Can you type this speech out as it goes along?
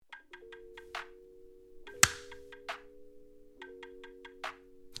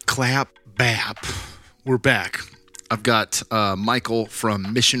Clap Bap. We're back. I've got Michael from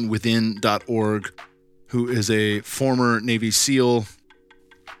missionwithin.org, who is a former Navy SEAL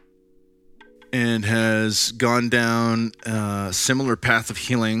and has gone down a similar path of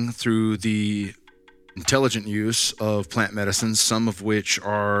healing through the intelligent use of plant medicines, some of which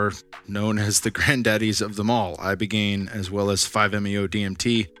are known as the granddaddies of them all, ibogaine as well as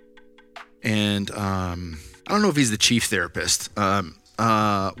 5-MeO-DMT. And I don't know if he's the chief therapist.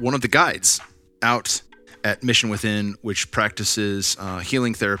 One of the guides out at Mission Within, which practices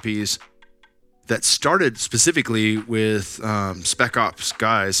healing therapies that started specifically with spec ops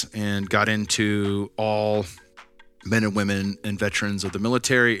guys and got into all men and women and veterans of the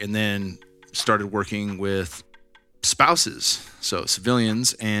military, and then started working with spouses, so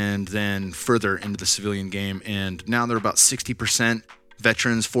civilians, and then further into the civilian game. And now they're about 60%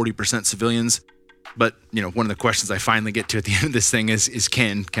 veterans, 40% civilians. But, one of the questions I finally get to at the end of this thing is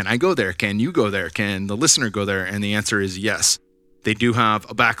can I go there? Can you go there? Can the listener go there? And the answer is yes. They do have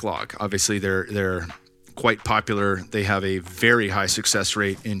a backlog. Obviously, they're quite popular. They have a very high success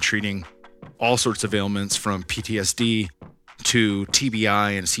rate in treating all sorts of ailments from PTSD to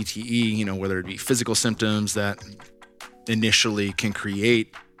TBI and CTE, whether it be physical symptoms that initially can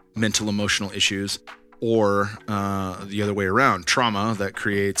create mental emotional issues, or the other way around, trauma that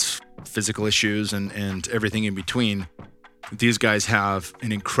creates physical issues and everything in between. These guys have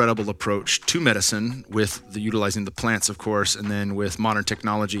an incredible approach to medicine with utilizing the plants, of course, and then with modern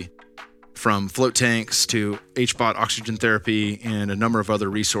technology, from float tanks to HBOT oxygen therapy and a number of other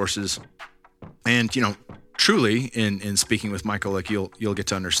resources. And, truly, in speaking with Michael, like you'll get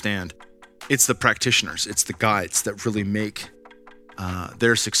to understand, it's the practitioners, it's the guides that really make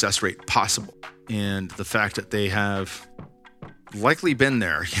their success rate possible. And the fact that they have likely been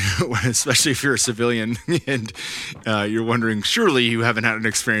there, especially if you're a civilian and you're wondering, surely you haven't had an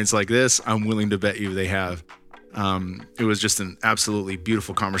experience like this. I'm willing to bet you they have. It was just an absolutely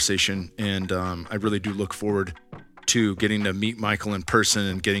beautiful conversation, and I really do look forward to getting to meet Michael in person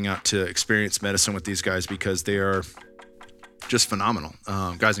and getting out to experience medicine with these guys, because they are just phenomenal.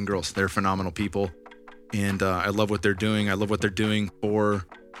 Guys and girls, they're phenomenal people, and I love what they're doing. I love what they're doing for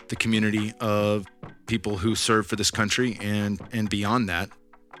the community of people who serve for this country and beyond that.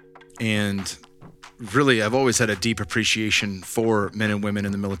 And really, I've always had a deep appreciation for men and women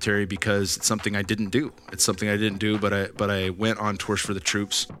in the military, because it's something I didn't do. But I went on tours for the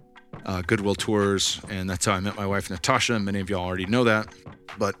troops, Goodwill tours, and that's how I met my wife, Natasha. Many of y'all already know that.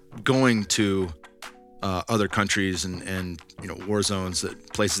 But going to other countries and war zones,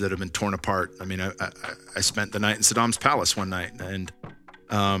 places that have been torn apart. I mean, I spent the night in Saddam's palace one night, and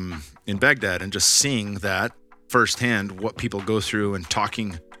in Baghdad, and just seeing that firsthand, what people go through, and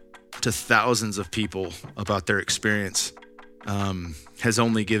talking to thousands of people about their experience, has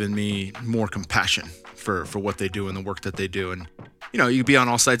only given me more compassion for what they do and the work that they do. And, you be on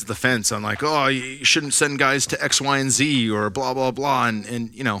all sides of the fence on like, oh, you shouldn't send guys to X, Y, and Z, or blah, blah, blah.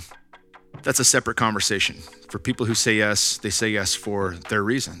 And that's a separate conversation. For people who say yes, they say yes for their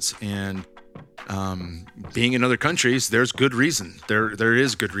reasons. And being in other countries, there's good reason. There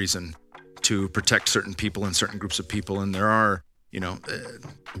is good reason to protect certain people and certain groups of people. And there are,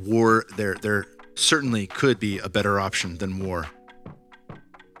 war, there certainly could be a better option than war.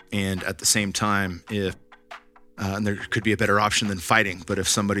 And at the same time, and there could be a better option than fighting. But if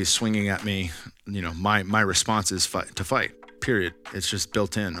somebody's swinging at me, my response is to fight, period. It's just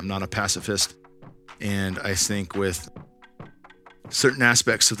built in. I'm not a pacifist. And I think with certain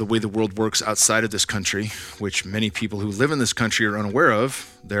aspects of the way the world works outside of this country, which many people who live in this country are unaware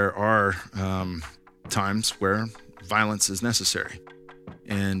of, there are times where violence is necessary.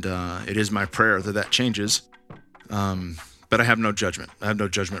 And it is my prayer that changes. But I have no judgment. I have no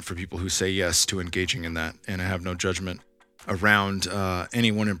judgment for people who say yes to engaging in that. And I have no judgment around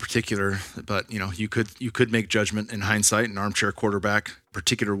anyone in particular. But, you could make judgment in hindsight, an armchair quarterback,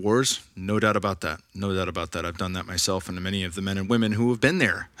 particular wars. No doubt about that. No doubt about that. I've done that myself, and many of the men and women who have been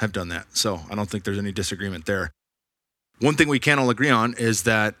there have done that. So I don't think there's any disagreement there. One thing we can all agree on is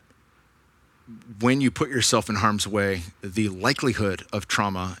that when you put yourself in harm's way, the likelihood of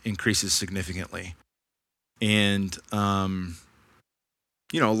trauma increases significantly. And, a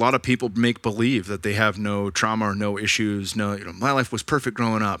lot of people make believe that they have no trauma or no issues. No, my life was perfect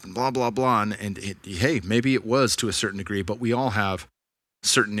growing up and blah, blah, blah. And hey, maybe it was to a certain degree, but we all have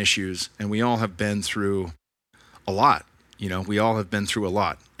certain issues, and we all have been through a lot. We all have been through a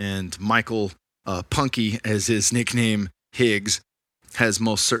lot. And Michael, Punky, as his nickname, Higgs, has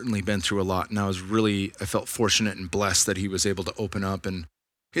most certainly been through a lot. And I felt fortunate and blessed that he was able to open up. And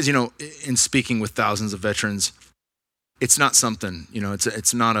because, in speaking with thousands of veterans, it's not something,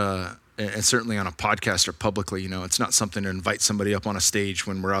 it's not and certainly on a podcast or publicly, it's not something to invite somebody up on a stage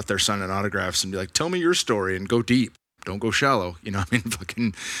when we're out there signing autographs and be like, tell me your story and go deep. Don't go shallow.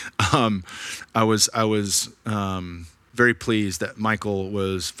 I was very pleased that Michael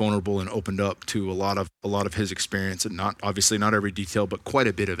was vulnerable and opened up to a lot of his experience, and not every detail, but quite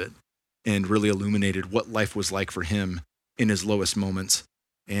a bit of it, and really illuminated what life was like for him in his lowest moments.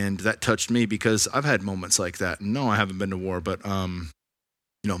 And that touched me because I've had moments like that. No, I haven't been to war, but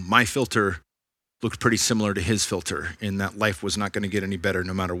my filter looked pretty similar to his filter in that life was not going to get any better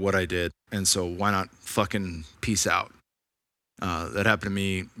no matter what I did. And so why not fucking peace out? That happened to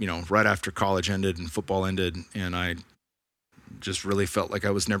me, right after college ended and football ended. And I just really felt like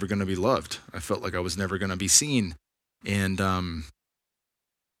I was never going to be loved. I felt like I was never going to be seen. And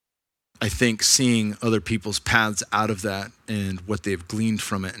I think seeing other people's paths out of that and what they've gleaned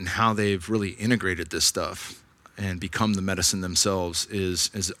from it and how they've really integrated this stuff and become the medicine themselves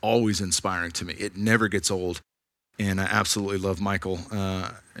is always inspiring to me. It never gets old, and I absolutely love Michael.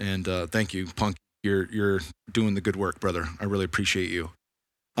 And thank you, Punk. You're doing the good work, brother. I really appreciate you.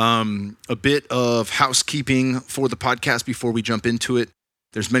 A bit of housekeeping for the podcast before we jump into it.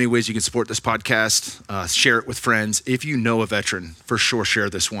 There's many ways you can support this podcast. Share it with friends. If you know a veteran, for sure share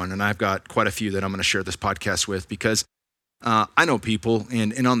this one. And I've got quite a few that I'm going to share this podcast with because I know people,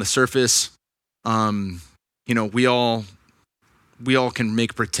 and on the surface, we all can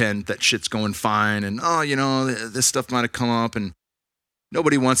make pretend that shit's going fine, and this stuff might have come up, and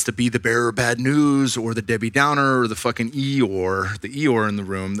nobody wants to be the bearer of bad news or the Debbie Downer or the fucking Eeyore in the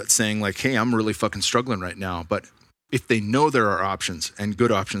room that's saying like, hey, I'm really fucking struggling right now. But if they know there are options, and good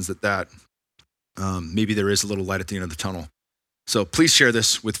options at that, maybe there is a little light at the end of the tunnel. So please share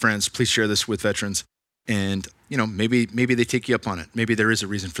this with friends. Please share this with veterans. And, maybe they take you up on it. Maybe there is a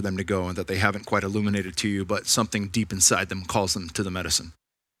reason for them to go and that they haven't quite illuminated to you, but something deep inside them calls them to the medicine.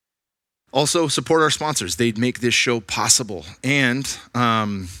 Also, support our sponsors. They make this show possible. And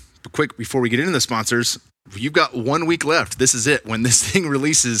quick, before we get into the sponsors, you've got 1 week left. This is it. When this thing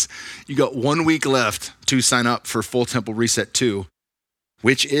releases, you got 1 week left to sign up for Full Temple Reset 2,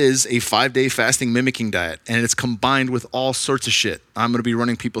 which is a 5-day fasting mimicking diet. And it's combined with all sorts of shit. I'm going to be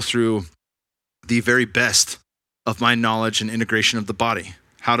running people through the very best of my knowledge and integration of the body.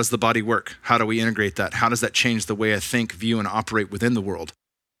 How does the body work? How do we integrate that? How does that change the way I think, view, and operate within the world?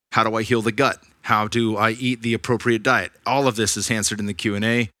 How do I heal the gut? How do I eat the appropriate diet? All of this is answered in the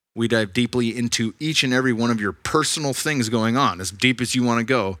Q&A. We dive deeply into each and every one of your personal things going on, as deep as you want to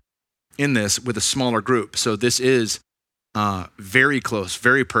go in this with a smaller group. So this is very close,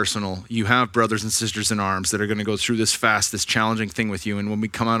 very personal. You have brothers and sisters in arms that are going to go through this fast, this challenging thing with you. And when we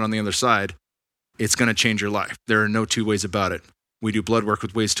come out on the other side, it's going to change your life. There are no two ways about it. We do blood work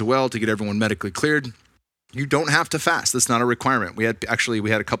with Ways to Well to get everyone medically cleared. You don't have to fast. That's not a requirement. We had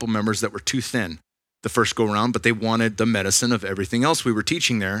a couple members that were too thin the first go around, but they wanted the medicine of everything else we were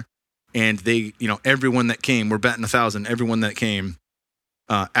teaching there. And they, everyone that came, we're batting 1,000, everyone that came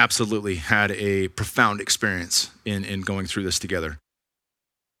absolutely had a profound experience in going through this together.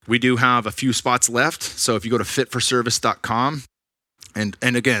 We do have a few spots left. So if you go to fitforservice.com, and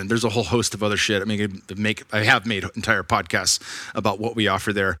again, there's a whole host of other shit. I have made entire podcasts about what we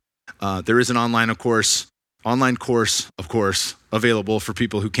offer there. There is an online course, of course, available for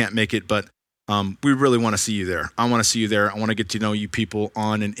people who can't make it, but we really want to see you there. I want to see you there. I want to get to know you people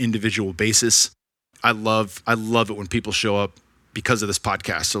on an individual basis. I love it when people show up because of this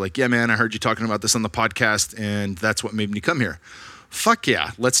podcast. So like, yeah, man, I heard you talking about this on the podcast, and that's what made me come here. Fuck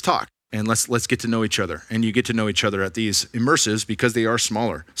yeah, let's talk. And let's get to know each other. And you get to know each other at these immersives because they are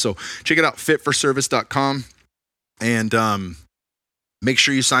smaller. So check it out, fitforservice.com. And make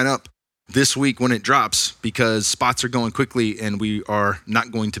sure you sign up this week when it drops, because spots are going quickly and we are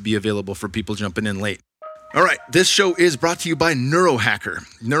not going to be available for people jumping in late. All right, this show is brought to you by Neurohacker.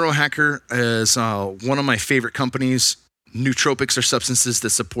 Neurohacker is one of my favorite companies. Nootropics are substances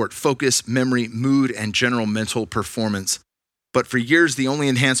that support focus, memory, mood, and general mental performance. But for years, the only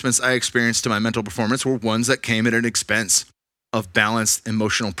enhancements I experienced to my mental performance were ones that came at an expense of balanced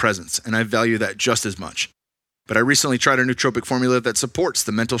emotional presence, and I value that just as much. But I recently tried a nootropic formula that supports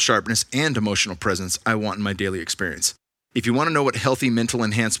the mental sharpness and emotional presence I want in my daily experience. If you want to know what healthy mental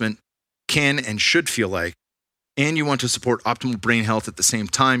enhancement can and should feel like, and you want to support optimal brain health at the same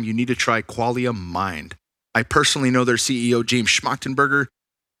time, you need to try Qualia Mind. I personally know their CEO, James Schmachtenberger,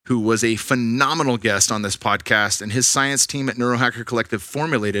 who was a phenomenal guest on this podcast, and his science team at Neurohacker Collective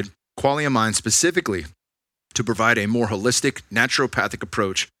formulated Qualia Mind specifically to provide a more holistic, naturopathic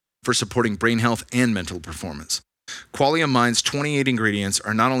approach for supporting brain health and mental performance. Qualia Mind's 28 ingredients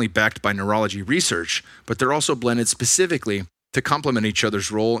are not only backed by neurology research, but they're also blended specifically to complement each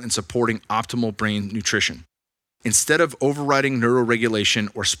other's role in supporting optimal brain nutrition. Instead of overriding neuroregulation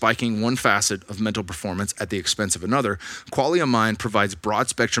or spiking one facet of mental performance at the expense of another, Qualia Mind provides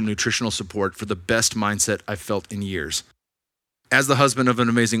broad-spectrum nutritional support for the best mindset I've felt in years. As the husband of an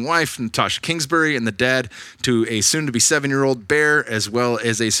amazing wife, Natasha Kingsbury, and the dad to a soon-to-be 7-year-old Bear, as well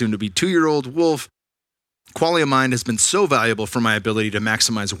as a soon-to-be 2-year-old Wolf, Qualia Mind has been so valuable for my ability to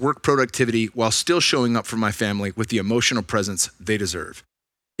maximize work productivity while still showing up for my family with the emotional presence they deserve.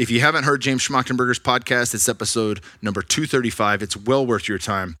 If you haven't heard James Schmachtenberger's podcast, it's episode number 235. It's well worth your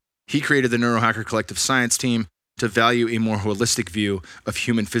time. He created the Neurohacker Collective Science team to value a more holistic view of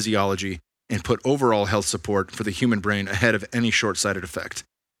human physiology and put overall health support for the human brain ahead of any short-sighted effect.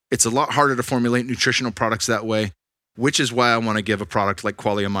 It's a lot harder to formulate nutritional products that way, which is why I want to give a product like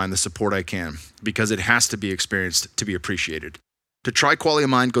Qualia Mind the support I can, because it has to be experienced to be appreciated. To try Qualia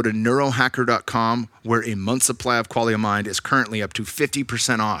Mind, go to neurohacker.com, where a month's supply of Qualia Mind is currently up to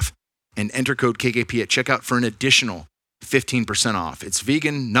 50% off, and enter code KKP at checkout for an additional 15% off. It's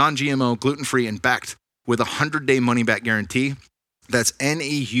vegan, non-GMO, gluten-free, and backed with a 100-day money-back guarantee. That's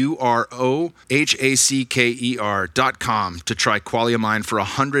neurohacker.com to try Qualia Mind for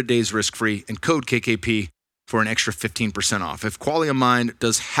 100 days risk-free and code KKP for an extra 15% off. If Qualia Mind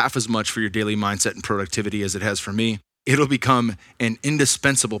does half as much for your daily mindset and productivity as it has for me, it'll become an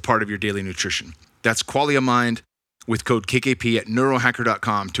indispensable part of your daily nutrition. That's Qualia Mind with code KKP at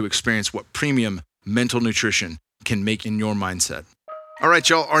neurohacker.com to experience what premium mental nutrition can make in your mindset. All right,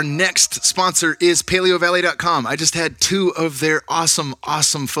 y'all, our next sponsor is PaleoValley.com. I just had 2 of their awesome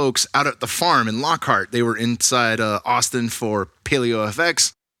folks out at the farm in Lockhart. They were inside Austin for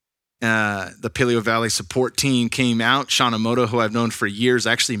PaleoFX. The Paleo Valley support team came out. Shanamoto, who I've known for years,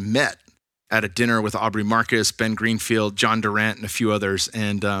 actually met at a dinner with Aubrey Marcus, Ben Greenfield, John Durant, and a few others.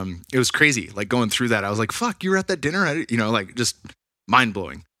 And it was crazy, like going through that. I was like, fuck, you were at that dinner? Like just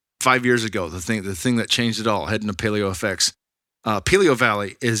mind-blowing. 5 years ago, the thing that changed it all, heading to PaleoFX. Paleo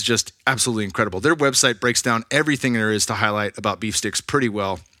Valley is just absolutely incredible. Their website breaks down everything there is to highlight about beef sticks pretty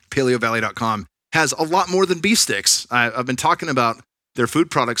well. PaleoValley.com has a lot more than beef sticks. I've been talking about their food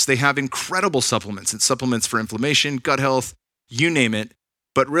products. They have incredible supplements. It's supplements for inflammation, gut health, you name it.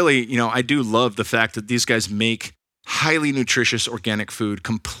 But really, I do love the fact that these guys make highly nutritious organic food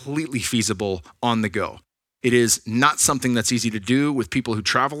completely feasible on the go. It is not something that's easy to do with people who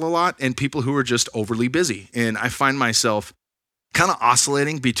travel a lot and people who are just overly busy. And I find myself kind of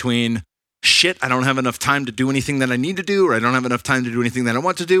oscillating between shit, I don't have enough time to do anything that I need to do, or I don't have enough time to do anything that I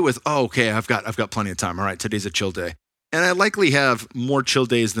want to do, with, oh, okay, I've got plenty of time. All right, today's a chill day. And I likely have more chill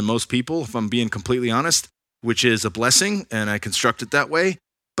days than most people, if I'm being completely honest, which is a blessing, and I construct it that way.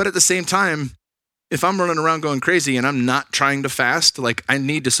 But at the same time, if I'm running around going crazy and I'm not trying to fast, like, I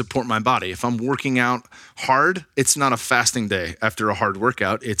need to support my body. If I'm working out hard, it's not a fasting day after a hard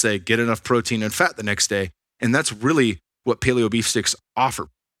workout. It's a get enough protein and fat the next day. And that's really what Paleo beef sticks offer.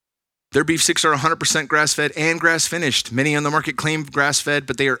 Their beef sticks are 100% grass-fed and grass-finished. Many on the market claim grass-fed,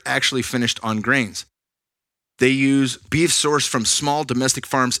 but they are actually finished on grains. They use beef sourced from small domestic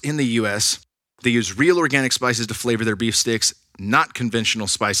farms in the U.S. They use real organic spices to flavor their beef sticks, not conventional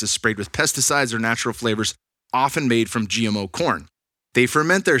spices sprayed with pesticides or natural flavors, often made from GMO corn. They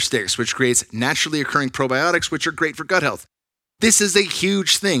ferment their sticks, which creates naturally occurring probiotics, which are great for gut health. This is a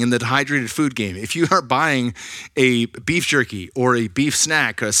huge thing in the dehydrated food game. If you are buying a beef jerky or a beef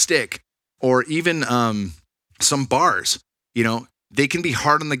snack, a stick, or even some bars, they can be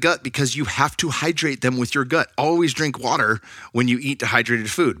hard on the gut because you have to hydrate them with your gut. Always drink water when you eat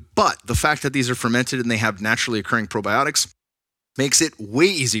dehydrated food. But the fact that these are fermented and they have naturally occurring probiotics makes it way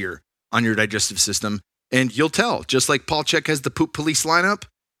easier on your digestive system. And you'll tell, just like Paul Chek has the Poop Police lineup,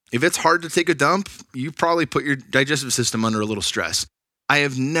 if it's hard to take a dump, you probably put your digestive system under a little stress. I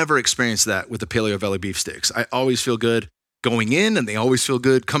have never experienced that with the Paleo Valley beef sticks. I always feel good going in and they always feel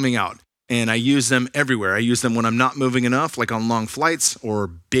good coming out. And I use them everywhere. I use them when I'm not moving enough, like on long flights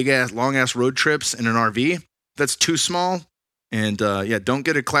or long-ass road trips in an RV. That's too small. And don't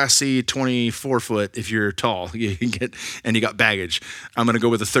get a Class C 24-foot if you're tall. You got baggage. I'm going to go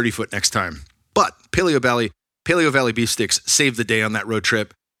with a 30-foot next time. But Paleo Valley beef sticks save the day on that road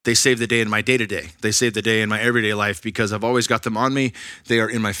trip. They save the day in my day-to-day. They save the day in my everyday life because I've always got them on me. They are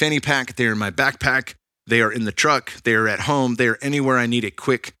in my fanny pack. They are in my backpack. They are in the truck. They are at home. They are anywhere I need a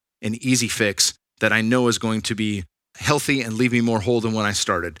quick and easy fix that I know is going to be healthy and leave me more whole than when I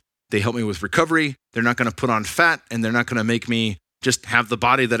started. They help me with recovery. They're not going to put on fat, and they're not going to make me just have the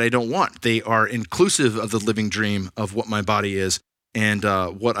body that I don't want. They are inclusive of the living dream of what my body is and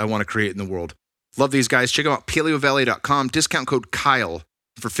what I want to create in the world. Love these guys. Check them out, paleovalley.com. Discount code Kyle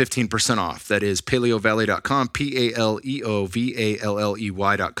for 15% off. That is paleovalley.com,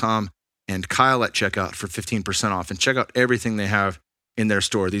 PALEOVALLEY.com, and Kyle at checkout for 15% off. And check out everything they have in their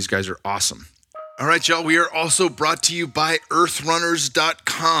store. These guys are awesome. All right, y'all, we are also brought to you by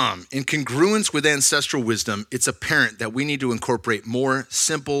earthrunners.com. In congruence with ancestral wisdom, it's apparent that we need to incorporate more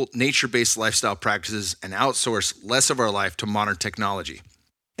simple, nature-based lifestyle practices and outsource less of our life to modern technology.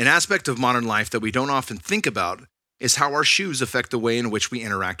 An aspect of modern life that we don't often think about is how our shoes affect the way in which we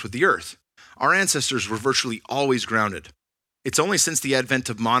interact with the earth. Our ancestors were virtually always grounded. It's only since the advent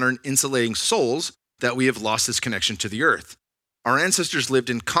of modern insulating soles that we have lost this connection to the earth. Our ancestors lived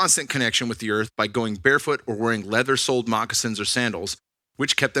in constant connection with the earth by going barefoot or wearing leather-soled moccasins or sandals,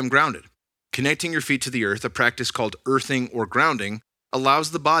 which kept them grounded. Connecting your feet to the earth, a practice called earthing or grounding, allows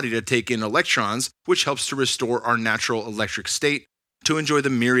the body to take in electrons, which helps to restore our natural electric state to enjoy the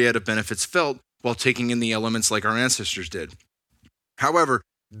myriad of benefits felt while taking in the elements like our ancestors did. However,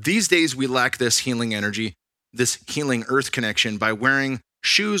 these days we lack this healing energy, this healing earth connection by wearing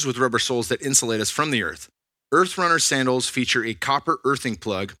shoes with rubber soles that insulate us from the earth. Earthrunner sandals feature a copper earthing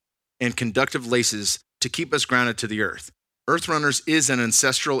plug and conductive laces to keep us grounded to the earth. Earthrunners is an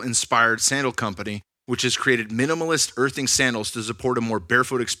ancestral-inspired sandal company which has created minimalist earthing sandals to support a more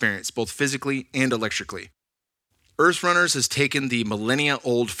barefoot experience, both physically and electrically. Earthrunners has taken the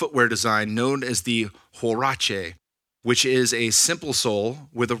millennia-old footwear design known as the Huarache, which is a simple sole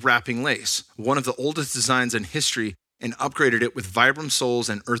with a wrapping lace, one of the oldest designs in history, and upgraded it with Vibram soles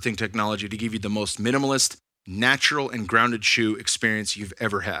and earthing technology to give you the most minimalist, natural, and grounded shoe experience you've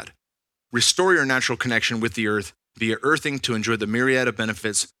ever had. Restore your natural connection with the earth via earthing to enjoy the myriad of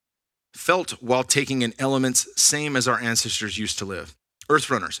benefits felt while taking in elements same as our ancestors used to live.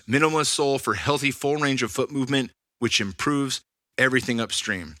 Earthrunners, minimalist sole for healthy full range of foot movement, which improves everything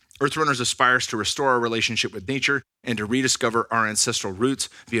upstream. Earthrunners aspires to restore our relationship with nature and to rediscover our ancestral roots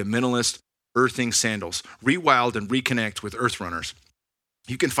via minimalist earthing sandals. Rewild and reconnect with Earthrunners.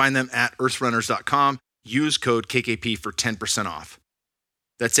 You can find them at earthrunners.com. Use code KKP for 10% off.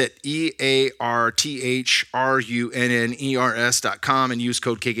 That's it, EARTHRUNNERS.com, and use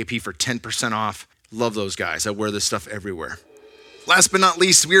code KKP for 10% off. Love those guys. I wear this stuff everywhere. Last but not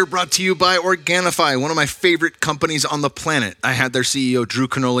least, we are brought to you by Organifi, one of my favorite companies on the planet. I had their CEO, Drew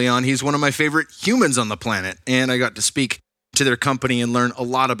Canole, on. He's one of my favorite humans on the planet, and I got to speak to their company and learn a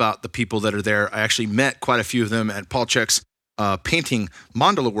lot about the people that are there. I actually met quite a few of them at Paul Chek's painting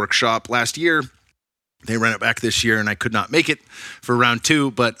mandala workshop last year. They ran it back this year, and I could not make it for round 2,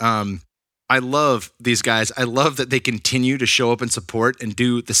 but I love these guys. I love that they continue to show up and support and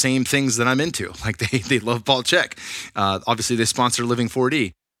do the same things that I'm into. Like they love Paul Chek. Obviously, they sponsor Living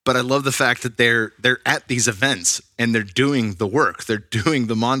 4D, but I love the fact that they're at these events and they're doing the work. They're doing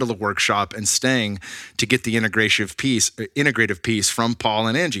the mandala workshop and staying to get the integrative piece from Paul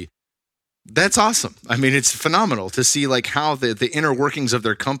and Angie. That's awesome. I mean, it's phenomenal to see like how the inner workings of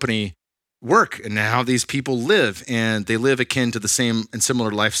their company work and how these people live, and they live akin to the same and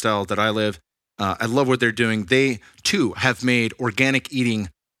similar lifestyle that I live. I love what they're doing. They too have made organic eating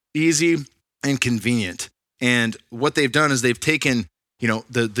easy and convenient. And what they've done is they've taken,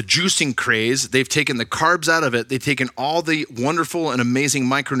 the juicing craze, they've taken the carbs out of it, they've taken all the wonderful and amazing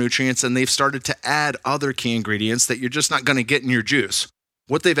micronutrients, and they've started to add other key ingredients that you're just not going to get in your juice.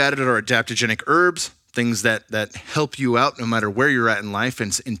 What they've added are adaptogenic herbs, things that help you out no matter where you're at in life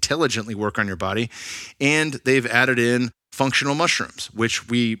and intelligently work on your body. And they've added in functional mushrooms, which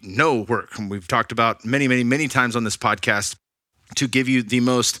we know work. And we've talked about many, many, many times on this podcast to give you the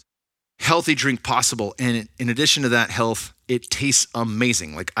most healthy drink possible. And in addition to that health, it tastes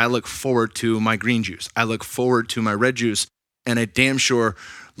amazing. Like I look forward to my green juice. I look forward to my red juice. And I damn sure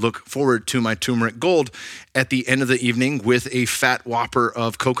look forward to my turmeric gold at the end of the evening with a fat whopper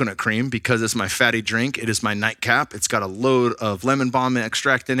of coconut cream because it's my fatty drink. It is my nightcap. It's got a load of lemon balm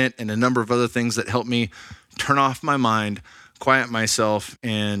extract in it and a number of other things that help me turn off my mind, quiet myself,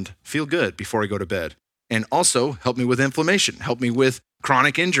 and feel good before I go to bed. And also help me with inflammation, help me with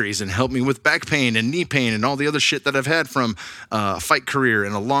chronic injuries, and help me with back pain and knee pain and all the other shit that I've had from a fight career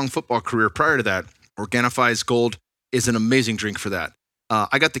and a long football career prior to that. Organifi's Gold is an amazing drink for that.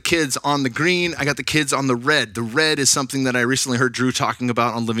 I got the kids on the green. I got the kids on the red. The red is something that I recently heard Drew talking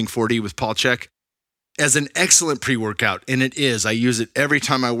about on Living 4D with Paul Chek as an excellent pre-workout, and it is. I use it every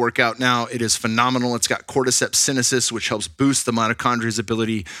time I work out now. It is phenomenal. It's got cordyceps sinensis, which helps boost the mitochondria's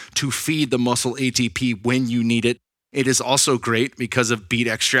ability to feed the muscle ATP when you need it. It is also great because of beet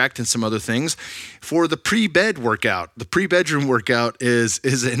extract and some other things. For the pre-bed workout, the pre-bedroom workout is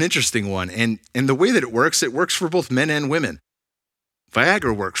an interesting one. And the way that it works for both men and women.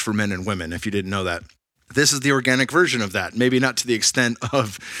 Viagra works for men and women, if you didn't know that. This is the organic version of that. Maybe not to the extent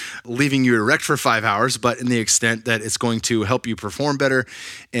of leaving you erect for 5 hours, but in the extent that it's going to help you perform better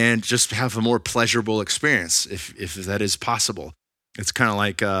and just have a more pleasurable experience, if that is possible. It's kind of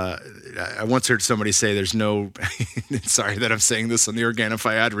like, I once heard somebody say there's no, sorry that I'm saying this on the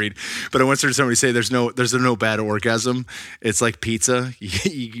Organifi ad read, but I once heard somebody say there's no bad orgasm. It's like pizza.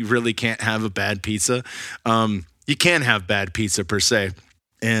 You really can't have a bad pizza. You can have bad pizza per se,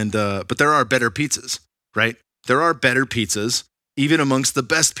 but there are better pizzas. Right? There are better pizzas, even amongst the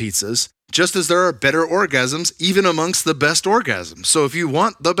best pizzas, just as there are better orgasms, even amongst the best orgasms. So if you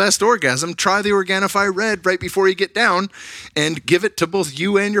want the best orgasm, try the Organifi Red right before you get down and give it to both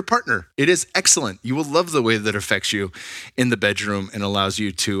you and your partner. It is excellent. You will love the way that it affects you in the bedroom and allows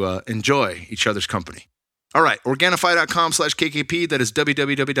you to enjoy each other's company. All right, Organifi.com/KKP. That is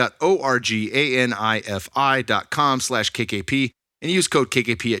www.Organifi.com/KKP. And use code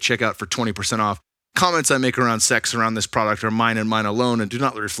KKP at checkout for 20% off. Comments I make around sex around this product are mine and mine alone and do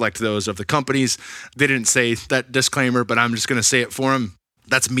not reflect those of the companies. They didn't say that disclaimer, but I'm just going to say it for them.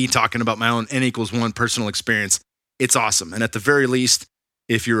 That's me talking about my own N=1 personal experience. It's awesome. And at the very least,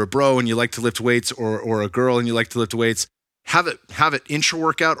 if you're a bro and you like to lift weights or a girl and you like to lift weights, have it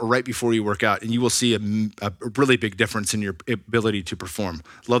intra-workout or right before you work out, and you will see a really big difference in your ability to perform.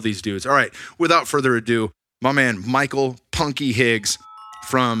 Love these dudes. All right, without further ado, my man Michael Punky Higgs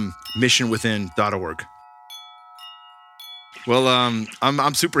from missionwithin.org. Well,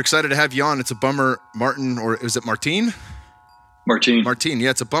 I'm super excited to have you on. It's a bummer, Martin, or is it Martine? Martine. Yeah,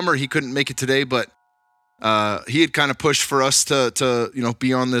 it's a bummer he couldn't make it today, but he had kind of pushed for us to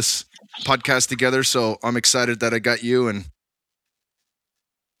be on this podcast together. So I'm excited that I got you, and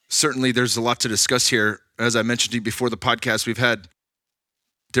certainly there's a lot to discuss here. As I mentioned to you before the podcast, we've had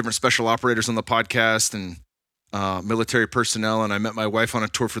different special operators on the podcast and military personnel, and I met my wife on a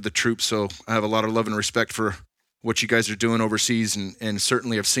tour for the troops, so I have a lot of love and respect for what you guys are doing overseas, and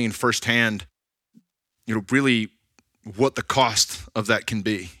certainly have seen firsthand, really what the cost of that can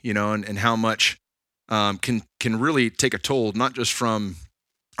be, and how much can really take a toll, not just from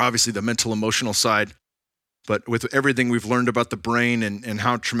obviously the mental, emotional side, but with everything we've learned about the brain and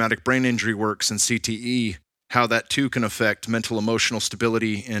how traumatic brain injury works and CTE, how that too can affect mental, emotional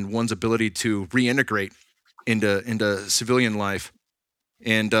stability and one's ability to reintegrate into civilian life.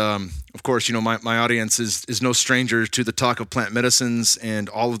 And of course, my audience is no stranger to the talk of plant medicines and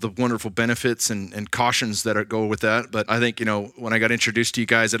all of the wonderful benefits and cautions that go with that. But I think, when I got introduced to you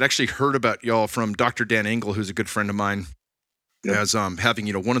guys, I'd actually heard about y'all from Dr. Dan Engel, who's a good friend of mine, as having,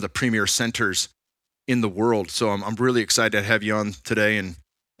 one of the premier centers in the world. So I'm really excited to have you on today and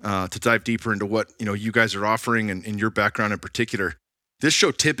to dive deeper into what, you guys are offering and in your background in particular. This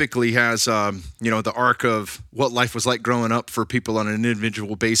show typically has, the arc of what life was like growing up for people on an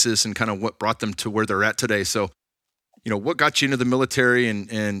individual basis and kind of what brought them to where they're at today. So, what got you into the military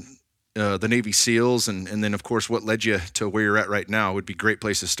and the Navy SEALs, and then, of course, what led you to where you're at right now would be a great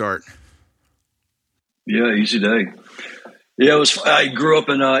place to start. Yeah, easy day. Yeah, I grew up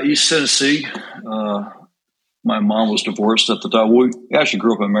in East Tennessee. My mom was divorced at the time. We actually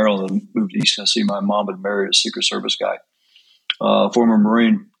grew up in Maryland and moved to East Tennessee. My mom had married a Secret Service guy. Former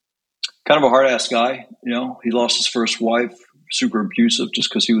Marine, kind of a hard ass guy. He lost his first wife, super abusive, just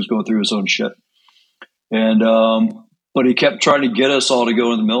because he was going through his own shit. And but he kept trying to get us all to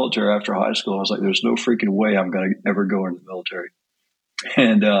go in the military after high school. I was like, "There's no freaking way I'm going to ever go into the military."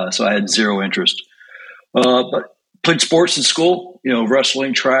 And so I had zero interest. But played sports in school,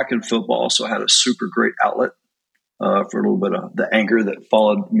 wrestling, track, and football. So I had a super great outlet for a little bit of the anger that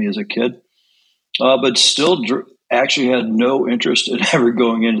followed me as a kid. But still actually had no interest in ever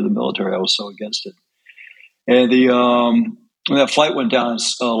going into the military. I was so against it. And when that flight went down in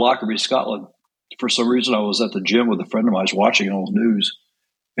Lockerbie, Scotland, for some reason I was at the gym with a friend of mine, watching it on the news,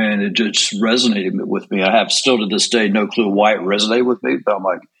 and it just resonated with me. I have still to this day no clue why it resonated with me, but I'm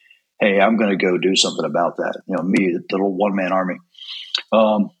like, hey, I'm going to go do something about that. Me, the little one-man army.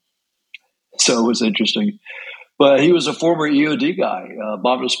 So it was interesting. But he was a former EOD guy,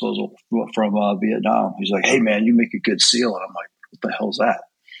 bomb disposal from Vietnam. He's like, hey, man, you make a good SEAL. And I'm like, what the hell's that?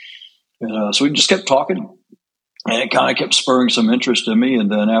 And so we just kept talking, and it kind of kept spurring some interest in me.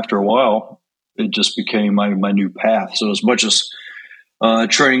 And then after a while, it just became my new path. So as much as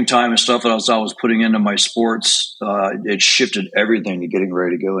training time and stuff that I was putting into my sports, it shifted everything to getting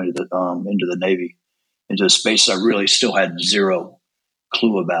ready to go into the Navy, into a space I really still had zero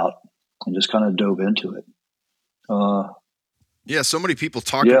clue about, and just kind of dove into it. So many people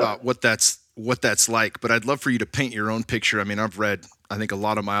talk about what that's like, but I'd love for you to paint your own picture. I mean, I think a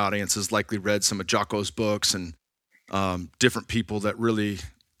lot of my audience has likely read some of Jocko's books and different people that really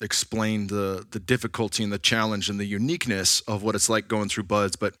explain the difficulty and the challenge and the uniqueness of what it's like going through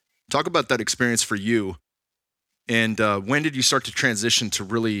BUD/S. But talk about that experience for you. And when did you start to transition to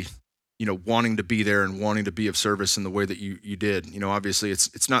really, wanting to be there and wanting to be of service in the way that you did? Obviously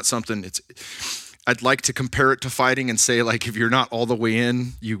it's not something I'd like to compare it to fighting and say, like, if you're not all the way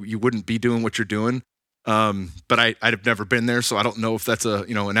in, you wouldn't be doing what you're doing. But I'd have never been there, so I don't know if that's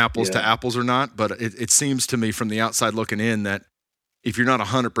an apples to apples or not. But it seems to me from the outside looking in that if you're not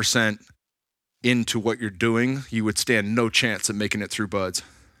 100% into what you're doing, you would stand no chance at making it through BUD/S.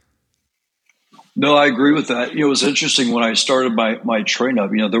 No, I agree with that. It was interesting when I started my train up,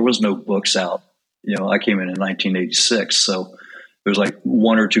 there was no books out. I came in 1986, so there's like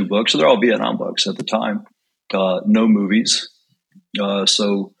one or two books. So they're all Vietnam books at the time. No movies.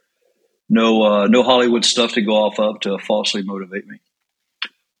 So no Hollywood stuff to go off of to falsely motivate me.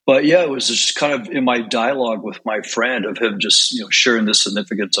 But yeah, it was just kind of in my dialogue with my friend of him just, sharing the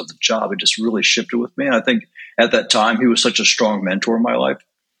significance of the job. It just really shifted with me. And I think at that time, he was such a strong mentor in my life.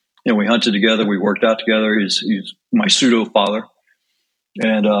 We hunted together, we worked out together. He's my pseudo father.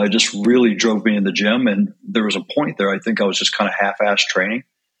 And it just really drove me in the gym. And there was a point there, I think I was just kind of half-assed training.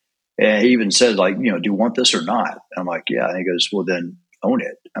 And he even said, like, do you want this or not? And I'm like, yeah. And he goes, well, then own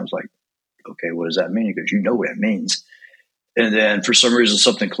it. I was like, okay, what does that mean? He goes, you know what it means. And then for some reason,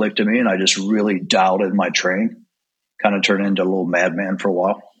 something clicked to me, and I just really dialed in my training, kind of turned into a little madman for a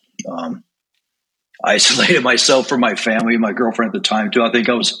while. I isolated myself from my family, my girlfriend at the time, too. I think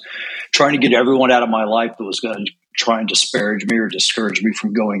I was trying to get everyone out of my life that was going to try and disparage me or discourage me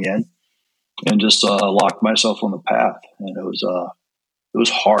from going in, and just locked myself on the path. And it was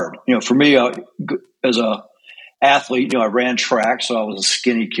hard. For me, as a athlete, I ran track, so I was a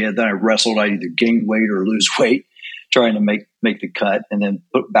skinny kid. Then I wrestled. I either gain weight or lose weight, trying to make the cut, and then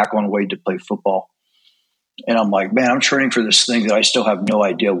put back on weight to play football. And I'm like, man, I'm training for this thing that I still have no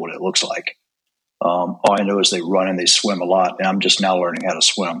idea what it looks like. All I know is they run and they swim a lot, and I'm just now learning how to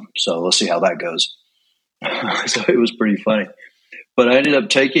swim. So let's see how that goes. So it was pretty funny. But I ended up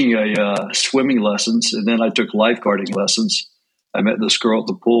taking swimming lessons, and then I took lifeguarding lessons. I met this girl at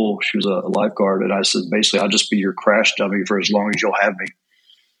the pool. She was a lifeguard, and I said, basically, I'll just be your crash dummy for as long as you'll have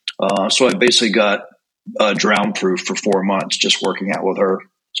me. So I basically got drown proof for 4 months just working out with her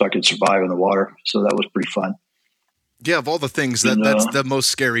so I could survive in the water. So that was pretty fun. Yeah, of all the things, that's the most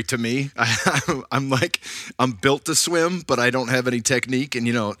scary to me. I'm built to swim, but I don't have any technique. And,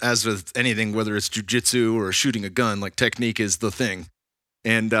 as with anything, whether it's jujitsu or shooting a gun, like, technique is the thing.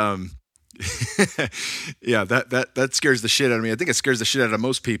 And yeah, that scares the shit out of me. I think it scares the shit out of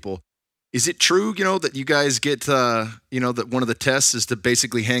most people. Is it true, that you guys get, that one of the tests is to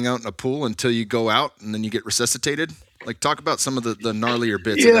basically hang out in a pool until you go out and then you get resuscitated? Like, talk about some of the gnarlier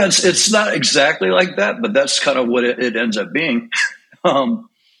bits. Yeah, it's not exactly like that, but that's kind of what it ends up being.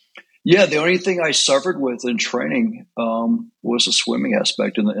 Yeah, the only thing I suffered with in training was the swimming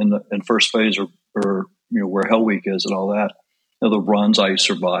aspect in first phase or where Hell Week is and all that. The runs I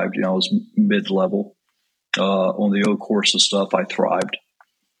survived. I was mid-level on the O course and stuff. I thrived.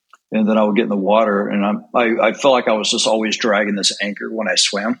 And then I would get in the water, and I felt like I was just always dragging this anchor when I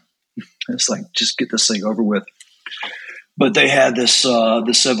swam. It's like, just get this thing over with. But they had this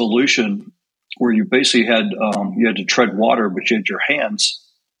evolution where you basically had you had to tread water, but you had your hands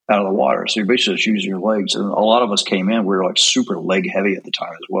out of the water, so you're basically just using your legs. And a lot of us came in, we were like super leg heavy at the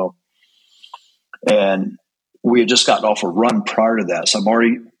time as well, and we had just gotten off a run prior to that, so I'm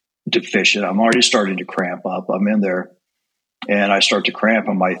already deficient. I'm already starting to cramp up. I'm in there. And I start to cramp,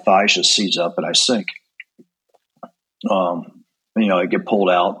 and my thighs just seize up, and I sink. I get pulled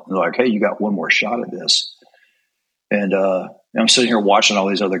out. And they're like, "Hey, you got one more shot at this." And I'm sitting here watching all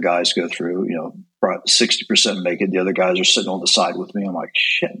these other guys go through. 60% make it. The other guys are sitting on the side with me. I'm like,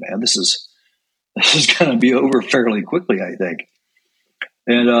 "Shit, man, this is going to be over fairly quickly, I think."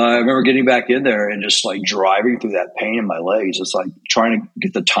 And I remember getting back in there and just like driving through that pain in my legs. It's like trying to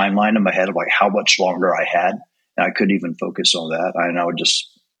get the timeline in my head of like how much longer I had. And I couldn't even focus on that.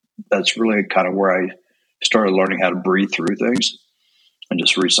 That's really kind of where I started learning how to breathe through things and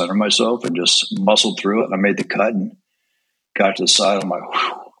just recenter myself and just muscled through it. And I made the cut and got to the side. I'm like,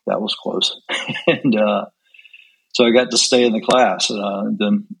 whew, that was close. And so I got to stay in the class. And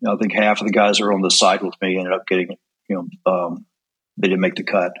then I think half of the guys that were on the side with me ended up getting, they didn't make the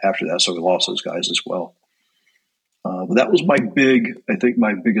cut after that. So we lost those guys as well. But that was my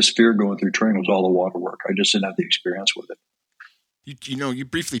biggest fear going through training was all the water work. I just didn't have the experience with it. You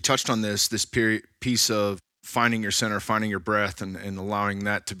briefly touched on this piece of finding your center, finding your breath, and allowing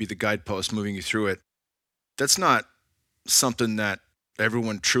that to be the guidepost moving you through it. That's not something that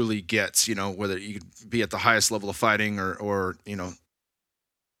everyone truly gets, whether you could be at the highest level of fighting or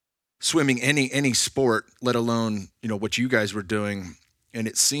swimming, any sport, let alone, what you guys were doing. And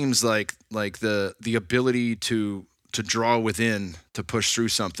it seems like the ability to draw within, to push through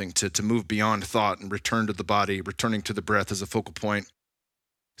something, to move beyond thought and return to the body, returning to the breath as a focal point,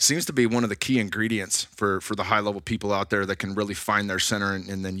 seems to be one of the key ingredients for the high level people out there that can really find their center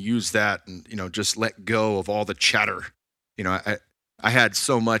and then use that and, just let go of all the chatter. I had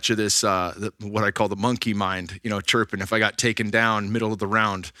so much of this, what I call the monkey mind, chirping. If I got taken down middle of the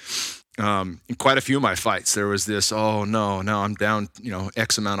round, in quite a few of my fights, there was this, oh no, I'm down,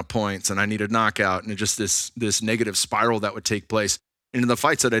 X amount of points and I need a knockout, and just this negative spiral that would take place. And in the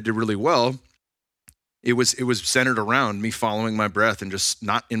fights that I did really well, it was centered around me following my breath and just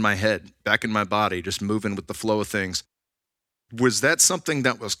not in my head, back in my body, just moving with the flow of things. Was that something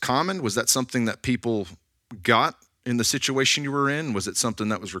that was common? Was that something that people got in the situation you were in? Was it something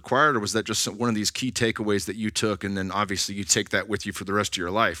that was required, or was that just one of these key takeaways that you took, and then obviously you take that with you for the rest of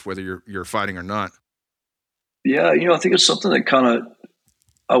your life, whether you're fighting or not? Yeah, I think it's something that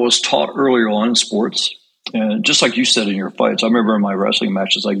I was taught earlier on in sports, and just like you said in your fights. I remember in my wrestling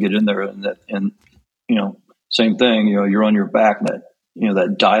matches, I get in there and same thing. You're on your back, and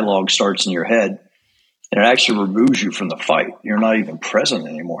that dialogue starts in your head, and it actually removes you from the fight. You're not even present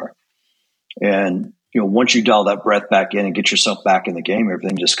anymore, and once you dial that breath back in and get yourself back in the game,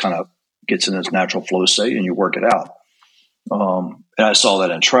 everything just kind of gets in its natural flow state and you work it out. And I saw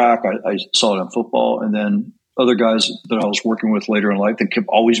that in track. I saw it in football. And then other guys that I was working with later in life, they kept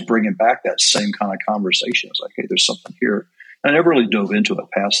always bringing back that same kind of conversation. It's like, hey, there's something here. And I never really dove into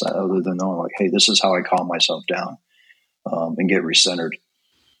it past that, other than knowing like, hey, this is how I calm myself down and get recentered.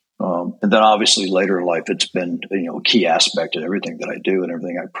 And then obviously later in life, it's been a key aspect of everything that I do and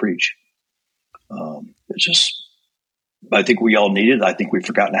everything I preach. It's just, I think we all need it. I think we've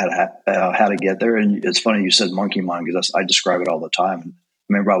forgotten how to get there. And it's funny you said monkey mind, because I describe it all the time. And I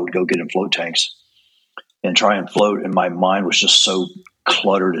remember I would go get in float tanks and try and float, and my mind was just so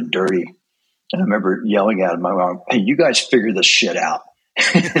cluttered and dirty. And I remember yelling at my mom, "Hey, you guys figure this shit out.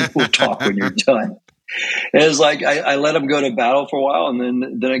 We'll talk when you're done." And it's like I let them go to battle for a while,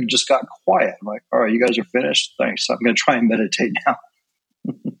 and then I just got quiet. I'm like, "All right, you guys are finished. Thanks. I'm going to try and meditate now."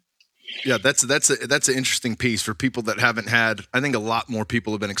 Yeah, that's an interesting piece for people that haven't had. I think a lot more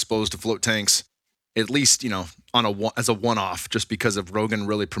people have been exposed to float tanks, at least as a one-off, just because of Rogan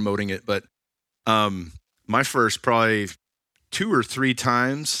really promoting it. But my first probably 2 or 3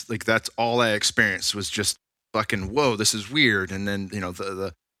 times, like that's all I experienced was just fucking whoa, this is weird. And then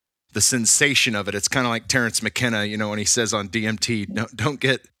the sensation of it. It's kind of like Terrence McKenna, when he says on DMT,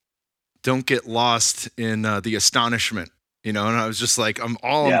 don't get lost in the astonishment. And I was just like, I'm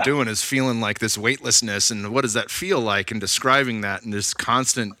doing is feeling like this weightlessness, and what does that feel like, and describing that, and this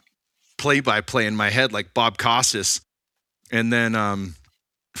constant play-by-play in my head, like Bob Costas. And then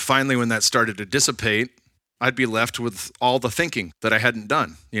finally, when that started to dissipate, I'd be left with all the thinking that I hadn't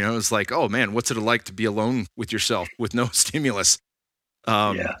done. It was like, oh man, what's it like to be alone with yourself with no stimulus?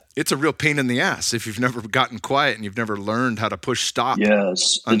 It's a real pain in the ass if you've never gotten quiet and you've never learned how to push stop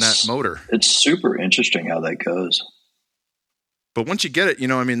on that motor. It's super interesting how that goes. But once you get it,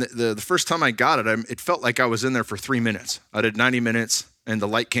 the first time I got it, it felt like I was in there for 3 minutes. I did 90 minutes, and the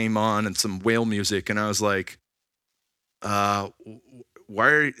light came on and some whale music, and I was like,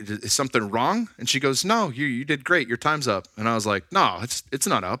 is something wrong? And she goes, no, you did great. Your time's up. And I was like, no, it's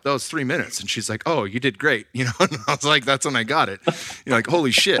not up. That was 3 minutes. And she's like, oh, you did great. And I was like, that's when I got it. Like,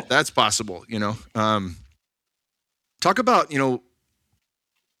 holy shit, that's possible. Talk about,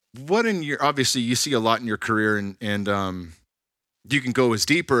 what obviously you see a lot in your career, and you can go as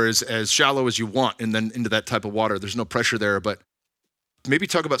deep or as shallow as you want, and then into that type of water. There's no pressure there, but maybe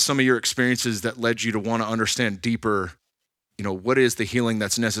talk about some of your experiences that led you to want to understand deeper, what is the healing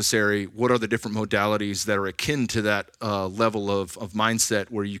that's necessary? What are the different modalities that are akin to that level of mindset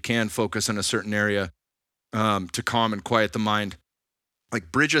where you can focus on a certain area to calm and quiet the mind?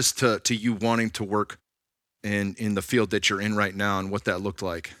 Like, bridge us to you wanting to work in the field that you're in right now and what that looked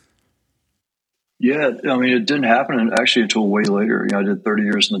like. Yeah, it didn't happen actually until way later. I did 30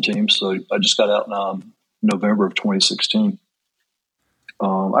 years in the team, so I just got out in November of 2016. I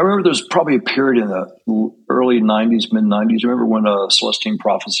remember there was probably a period in the early 90s, mid-90s. I remember when Celestine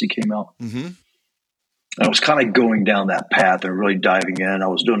Prophecy came out. Mm-hmm. I was kind of going down that path and really diving in. I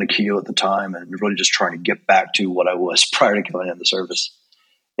was doing Aikido at the time and really just trying to get back to what I was prior to going in the service,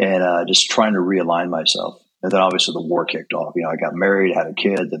 and just trying to realign myself. And then obviously the war kicked off. I got married, had a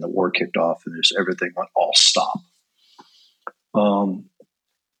kid, then the war kicked off, and just everything went all stop. And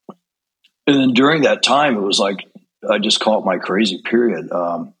then during that time, it was like I just call it my crazy period.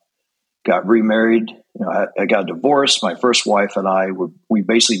 Got remarried. I got divorced. My first wife and we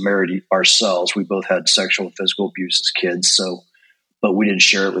basically married ourselves. We both had sexual and physical abuse as kids. But we didn't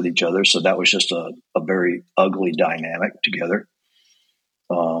share it with each other. So that was just a very ugly dynamic together.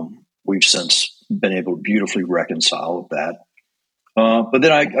 We've since been able to beautifully reconcile with that. But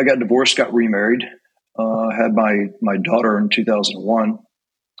then I got divorced, got remarried, had my daughter in 2001.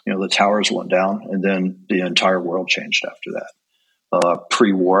 The towers went down, and then the entire world changed after that.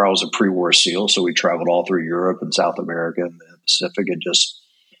 Pre-war, I was a pre-war SEAL, so we traveled all through Europe and South America and the Pacific and just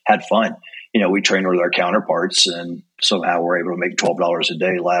had fun. We trained with our counterparts, and somehow we're able to make $12 a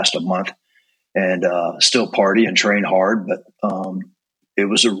day last a month and still party and train hard. But it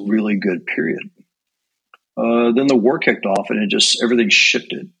was a really good period. Then the war kicked off, and everything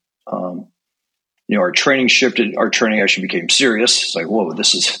shifted. Our training shifted. Our training actually became serious. It's like, whoa,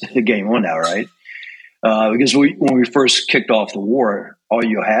 this is game one now, right? Because when we first kicked off the war, all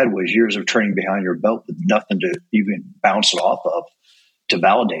you had was years of training behind your belt with nothing to even bounce it off of to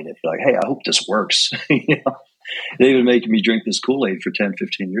validate it. You're like, hey, I hope this works. They've been making me drink this Kool-Aid for 10,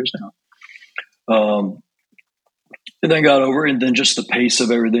 15 years now. And then got over, and then just the pace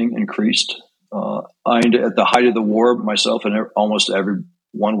of everything increased. At the height of the war, myself and almost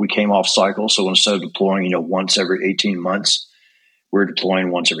everyone, we came off cycle. So instead of deploying, once every 18 months, we're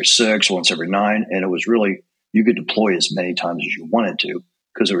deploying once every 6, once every 9. And it was really, you could deploy as many times as you wanted to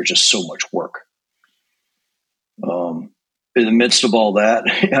because there was just so much work. In the midst of all that,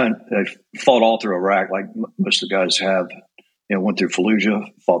 I fought all through Iraq, like most of the guys have. Went through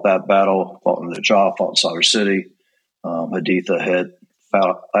Fallujah, fought that battle, fought in Najaf, fought in Sadr City, Haditha hit,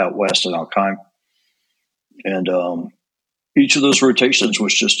 fought out west in Al-Qaim. And each of those rotations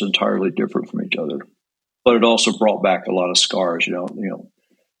was just entirely different from each other. But it also brought back a lot of scars.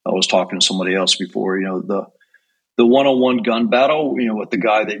 I was talking to somebody else before. The one-on-one gun battle. With the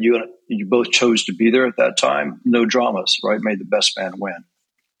guy that you both chose to be there at that time. No dramas, right? Made the best man win.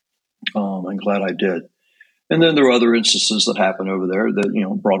 I'm glad I did. And then there were other instances that happened over there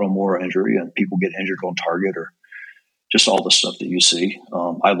that brought on more injury and people get injured on target or just all the stuff that you see.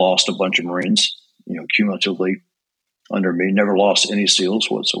 I lost a bunch of Marines, cumulatively under me. Never lost any SEALs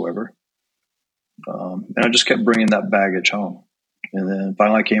whatsoever. And I just kept bringing that baggage home. And then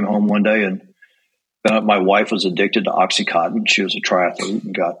finally I came home one day and found out my wife was addicted to Oxycontin. She was a triathlete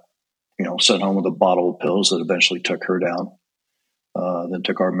and got, sent home with a bottle of pills that eventually took her down. Then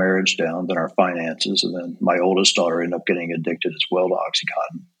took our marriage down, then our finances. And then my oldest daughter ended up getting addicted as well to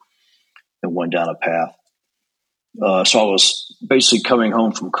Oxycontin and went down a path. So I was basically coming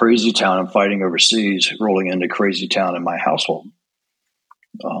home from crazy town and fighting overseas, rolling into crazy town in my household.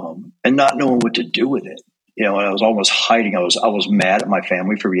 And not knowing what to do with it. And I was almost hiding. I was mad at my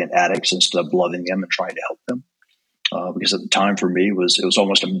family for being addicts instead of loving them and trying to help them. Because at the time for me, it was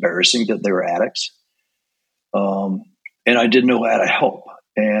almost embarrassing that they were addicts. And I didn't know how to help.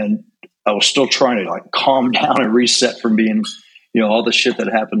 And I was still trying to calm down and reset from being, all the shit that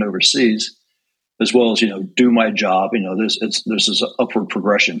happened overseas, as well as, do my job. This is an upward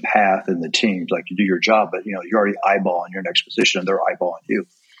progression path in the teams. Like you do your job, but, you're already eyeballing your next position and they're eyeballing you.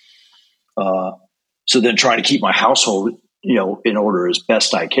 So then trying to keep my household, in order as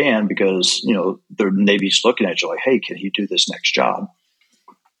best I can because, the Navy's looking at you like, hey, can he do this next job?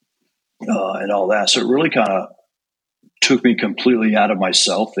 And all that. So it really kind of took me completely out of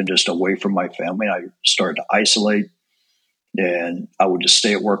myself and just away from my family. I started to isolate and I would just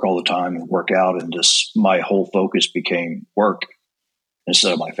stay at work all the time and work out. And just my whole focus became work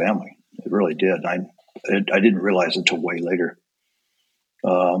instead of my family. It really did. I didn't realize it until way later.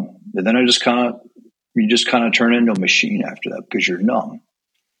 And then you just kind of turn into a machine after that because you're numb.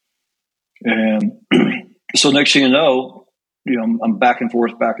 And so next thing you know, I'm back and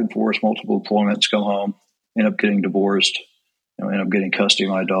forth, multiple deployments, come home, end up getting divorced, end up getting custody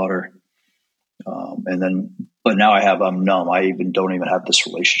of my daughter. But now I'm numb. I don't even have this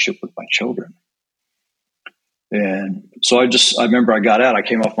relationship with my children. And so I remember I got out, I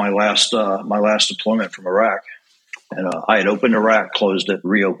came off my last deployment from Iraq and I had opened Iraq, closed it,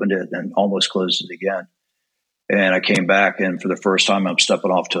 reopened it, and almost closed it again. And I came back and for the first time I'm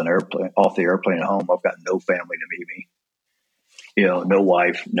stepping off the airplane at home. I've got no family to meet me, no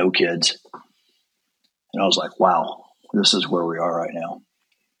wife, no kids. And I was like, wow, this is where we are right now.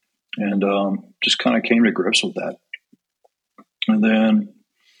 And just kind of came to grips with that. And then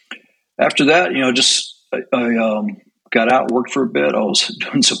after that, I got out, worked for a bit. I was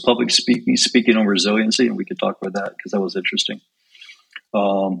doing some public speaking on resiliency, and we could talk about that because that was interesting.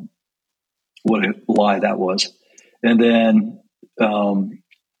 What a lie that was. And then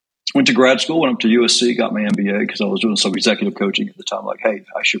Went to grad school, went up to USC, got my MBA because I was doing some executive coaching at the time. Like, hey,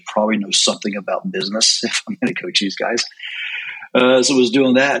 I should probably know something about business if I'm going to coach these guys. So I was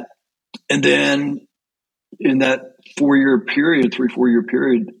doing that. And then in that 4-year period, 3-4 year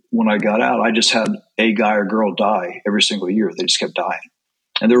period, when I got out, I just had a guy or girl die every single year. They just kept dying.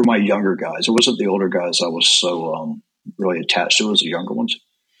 And they were my younger guys. It wasn't the older guys I was so really attached to. It was the younger ones.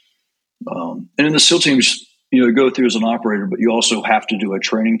 And in the SEAL teams, you go through as an operator, but you also have to do a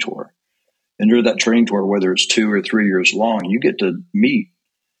training tour. And during that training tour, whether it's 2 or 3 years long, you get to meet,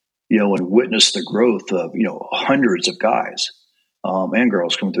 and witness the growth of, hundreds of guys and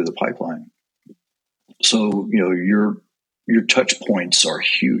girls coming through the pipeline. So, your touch points are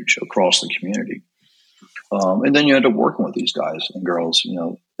huge across the community. And then you end up working with these guys and girls,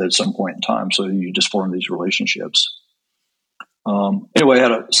 at some point in time. So you just form these relationships. Anyway, I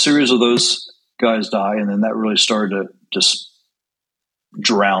had a series of those guys die, and then that really started to just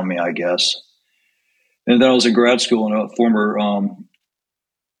drown me, I guess. And then I was in grad school, and a former,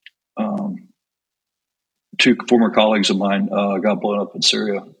 2 former colleagues of mine got blown up in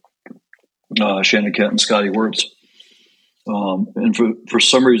Syria, Shannon Kent and Scotty Wirtz. And for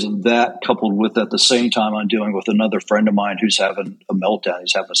some reason, that coupled with at the same time, I'm dealing with another friend of mine who's having a meltdown.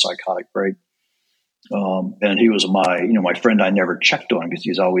 He's having a psychotic break. And he was my friend I never checked on because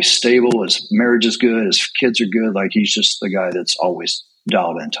he's always stable. His marriage is good. His kids are good. Like, he's just the guy that's always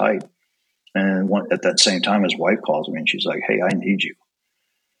dialed in tight. And at that same time, his wife calls me and she's like, hey, I need you.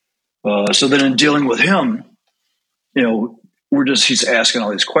 So then in dealing with him, he's asking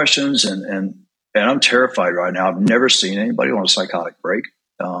all these questions and I'm terrified right now. I've never seen anybody on a psychotic break.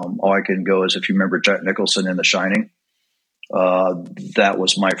 All I can go is, if you remember Jack Nicholson in The Shining, that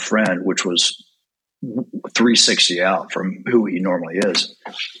was my friend, which was 360 out from who he normally is,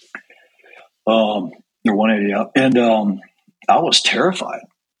 or 180 out. And I was terrified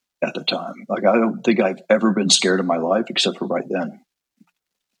at the time. Like, I don't think I've ever been scared in my life except for right then.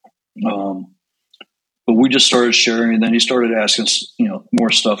 But we just started sharing, and then he started asking, more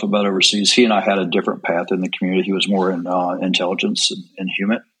stuff about overseas. He and I had a different path in the community. He was more in intelligence and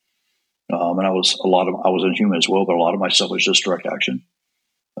human, and I was in human as well, but a lot of my stuff was just direct action.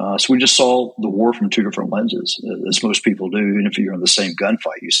 So we just saw the war from 2 different lenses, as most people do. Even if you're in the same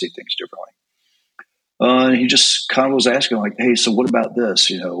gunfight, you see things differently. And he just kind of was asking, like, hey, so what about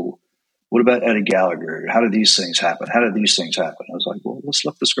this? What about Eddie Gallagher? How did these things happen? How did these things happen? I was like, well, let's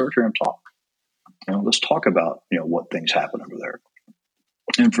lift the skirt here and talk. Let's talk about, what things happen over there.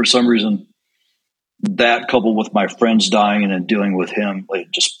 And for some reason, that coupled with my friends dying and then dealing with him,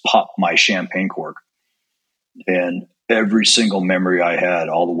 it just popped my champagne cork. And every single memory I had,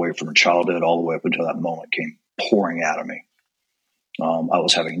 all the way from childhood, all the way up until that moment, came pouring out of me. I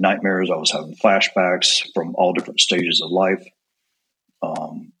was having nightmares. I was having flashbacks from all different stages of life.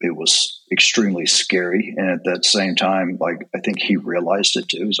 It was extremely scary. And at that same time, like, I think he realized it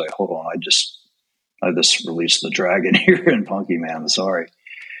too. He's like, hold on, I just released the dragon here in Punky, man. I'm sorry.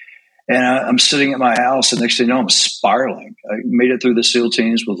 And I'm sitting at my house, and next thing you know, I'm spiraling. I made it through the SEAL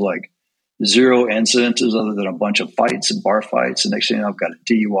teams with like 0 incidences other than a bunch of fights and bar fights. And next thing you know, I've got a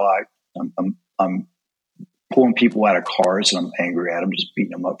DUI. I'm pulling people out of cars, and I'm angry at them, just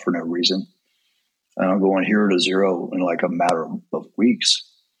beating them up for no reason. And I'm going 0 to 0 in like a matter of weeks.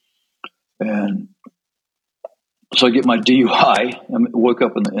 And so I get my DUI. I woke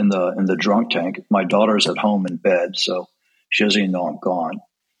up in the drunk tank. My daughter's at home in bed, so she doesn't even know I'm gone.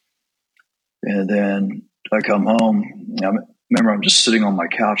 And then I come home. Remember, I'm just sitting on my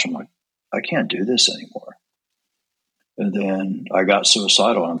couch. I'm like, I can't do this anymore. And then I got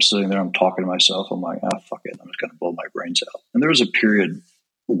suicidal. And I'm sitting there. I'm talking to myself. I'm like, fuck it. I'm just going to blow my brains out. And there was a period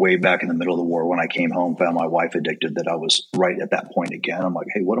way back in the middle of the war when I came home, found my wife addicted, that I was right at that point again. I'm like,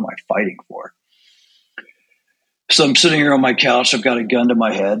 hey, what am I fighting for? So I'm sitting here on my couch. I've got a gun to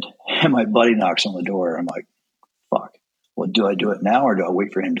my head, and my buddy knocks on the door. I'm like, fuck. Well, do I do it now, or do I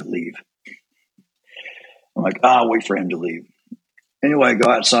wait for him to leave? I'm like, I'll wait for him to leave. Anyway, I go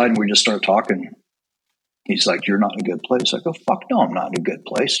outside, and we just start talking. He's like, you're not in a good place. I go, fuck no, I'm not in a good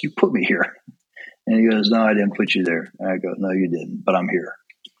place. You put me here. And he goes, no, I didn't put you there. And I go, no, you didn't, but I'm here.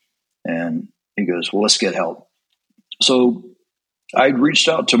 And he goes, well, let's get help. So I'd reached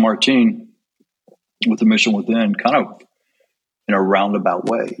out to Martine with the Mission Within, kind of in a roundabout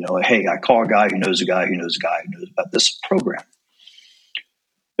way. Like, hey, I call a guy who knows a guy who knows a guy who knows about this program.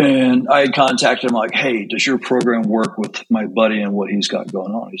 And I had contacted him like, hey, does your program work with my buddy and what he's got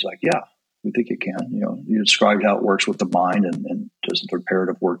going on? He's like, yeah, we think it can. You described how it works with the mind and does the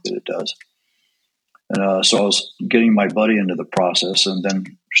reparative work that it does. And so I was getting my buddy into the process. And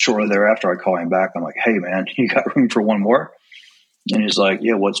then shortly thereafter, I call him back. I'm like, hey, man, you got room for one more? And he's like,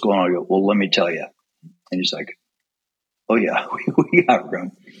 yeah, what's going on? I go, well, let me tell you. And he's like, oh yeah, we got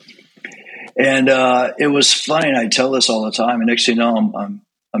room. And it was funny. And I tell this all the time. And next thing you know,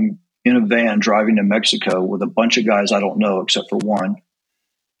 I'm in a van driving to Mexico with a bunch of guys I don't know except for one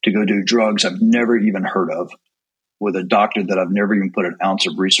to go do drugs I've never even heard of with a doctor that I've never even put an ounce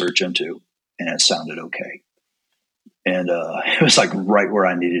of research into. And it sounded okay. And it was like right where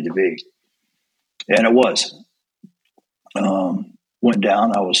I needed to be. And it was. Went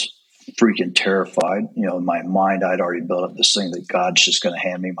down. I was freaking terrified. You know, in my mind, I'd already built up this thing that God's just going to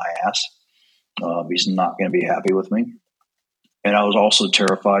hand me my ass. He's not going to be happy with me. And I was also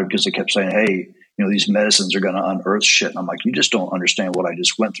terrified because they kept saying, hey, you know, these medicines are going to unearth shit. And I'm like, you just don't understand what I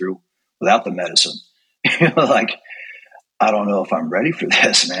just went through without the medicine. Like, I don't know if I'm ready for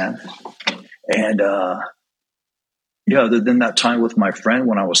this, man. And, other than that time with my friend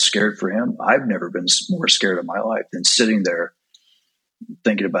when I was scared for him, I've never been more scared in my life than sitting there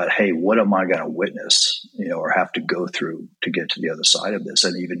thinking about, hey, what am I going to witness, you know, or have to go through to get to the other side of this?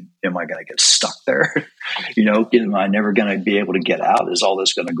 And even, am I going to get stuck there? You know, am I never going to be able to get out? Is all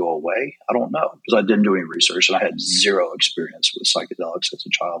this going to go away? I don't know, because I didn't do any research and I had zero experience with psychedelics as a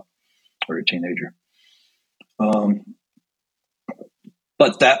child or a teenager.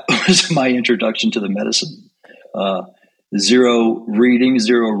 But that was my introduction to the medicine. Zero reading,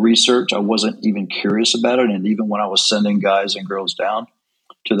 zero research. I wasn't even curious about it. And even when I was sending guys and girls down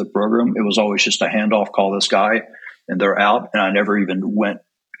to the program, it was always just a handoff, call this guy, and they're out. And I never even went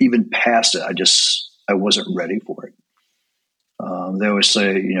past it. I wasn't ready for it. They always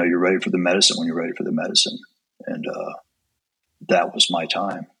say, you know, you're ready for the medicine when you're ready for the medicine. And that was my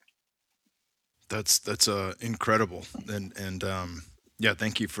time. That's incredible. And yeah,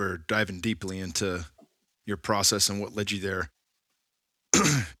 thank you for diving deeply into your process and what led you there.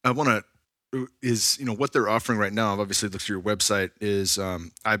 I want to, what they're offering right now, I've obviously looked through your website, is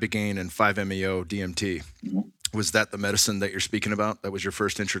Ibogaine and 5-MeO DMT. Mm-hmm. Was that the medicine that you're speaking about? That was your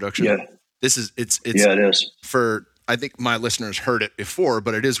first introduction? Yeah. It is. I think my listeners heard it before,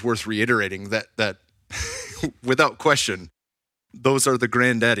 but it is worth reiterating that without question, those are the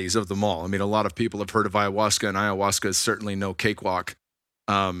granddaddies of them all. I mean, a lot of people have heard of ayahuasca, and ayahuasca is certainly no cakewalk.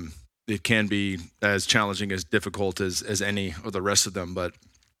 It can be as challenging, as difficult as any of the rest of them. But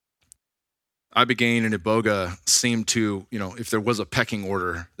Ibogaine and Iboga seem to, you know, if there was a pecking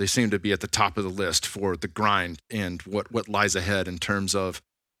order, they seem to be at the top of the list for the grind and what lies ahead in terms of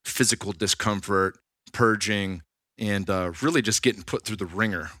physical discomfort, purging, and really just getting put through the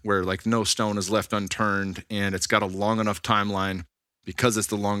ringer where like no stone is left unturned, and it's got a long enough timeline because it's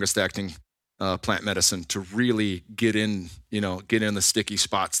the longest acting plant medicine to really get in the sticky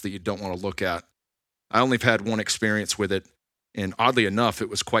spots that you don't want to look at. I only have had one experience with it, and oddly enough, it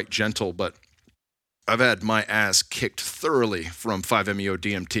was quite gentle, but I've had my ass kicked thoroughly from 5-MeO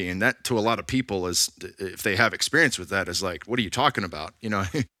DMT. And that to a lot of people is, if they have experience with that, is like, what are you talking about? You know,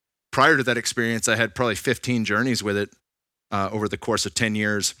 prior to that experience, I had probably 15 journeys with it over the course of 10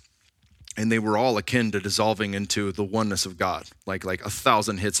 years. And they were all akin to dissolving into the oneness of God, like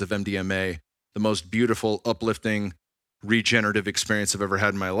 1,000 hits of MDMA, the most beautiful, uplifting, regenerative experience I've ever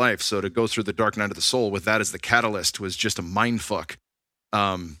had in my life. So to go through the dark night of the soul with that as the catalyst was just a mind fuck.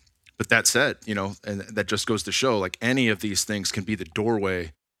 But that said, you know, and that just goes to show, like, any of these things can be the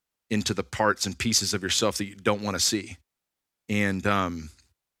doorway into the parts and pieces of yourself that you don't want to see. And,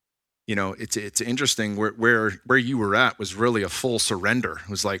 you know, it's interesting where you were at was really a full surrender. It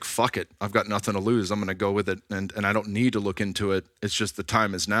was like, fuck it, I've got nothing to lose. I'm going to go with it. And I don't need to look into it. It's just the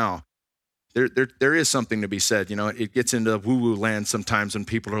time is now. There is something to be said. You know, it gets into woo-woo land sometimes when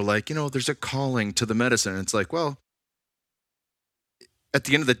people are like, you know, there's a calling to the medicine. And it's like, well, at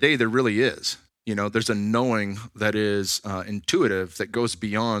the end of the day, there really is. You know, there's a knowing that is intuitive that goes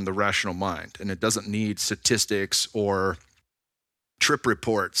beyond the rational mind. And it doesn't need statistics or trip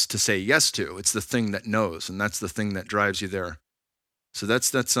reports to say yes to. It's the thing that knows, and that's the thing that drives you there. So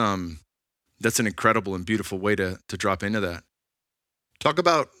that's an incredible and beautiful way to drop into that. Talk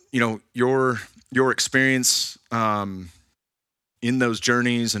about, you know, your experience in those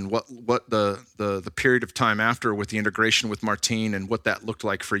journeys and what the period of time after with the integration with Martine and what that looked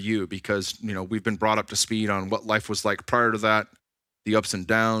like for you, because, you know, we've been brought up to speed on what life was like prior to that, the ups and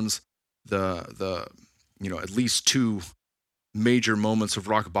downs, the you know, at least 2 major moments of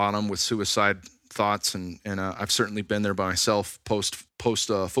rock bottom with suicide thoughts, and I've certainly been there by myself post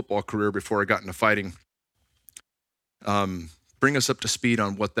football career before I got into fighting. Bring us up to speed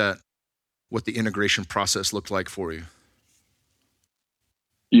on what the integration process looked like for you.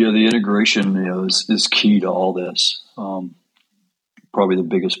 Yeah, the integration, you know, is key to all this. Probably the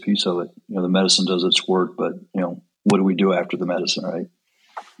biggest piece of it. You know, the medicine does its work, but, you know, what do we do after the medicine, right?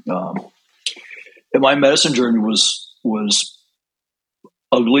 And my medicine journey was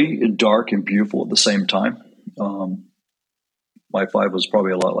ugly and dark and beautiful at the same time. My 5 was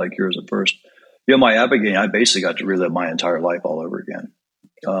probably a lot like yours at first. My Ibogaine, I basically got to relive my entire life all over again.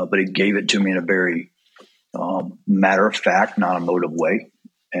 But it gave it to me in a very matter of fact, non-emotive way.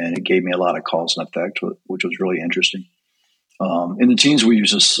 And it gave me a lot of cause and effect, which was really interesting. In the teens, we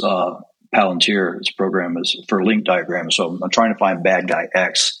use this Palantir. This program is for link diagrams. So I'm trying to find bad guy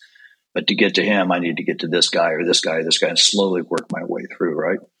X, but to get to him, I need to get to this guy or this guy or this guy and slowly work my way through,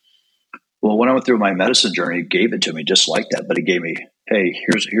 right? Well, when I went through my medicine journey, it gave it to me just like that. But it gave me, hey,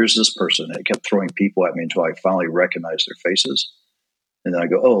 here's this person. And it kept throwing people at me until I finally recognized their faces. And then I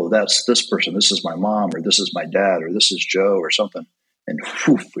go, oh, that's this person. This is my mom, or this is my dad, or this is Joe, or something. And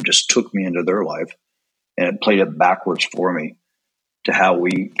whoof, it just took me into their life. And it played it backwards for me to how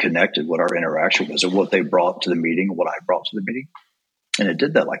we connected, what our interaction was, and what they brought to the meeting, what I brought to the meeting. And it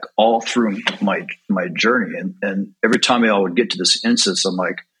did that like all through my journey. And every time I would get to this instance, I'm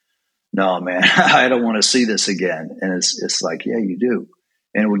like, no, man, I don't want to see this again. And it's like, yeah, you do.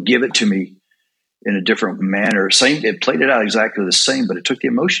 And it would give it to me in a different manner. It played it out exactly the same, but it took the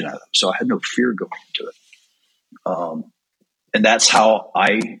emotion out of it. So I had no fear going into it. And that's how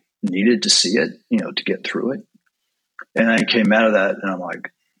I needed to see it, to get through it. And I came out of that and I'm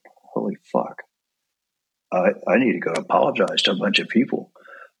like, holy fuck. I need to go apologize to a bunch of people.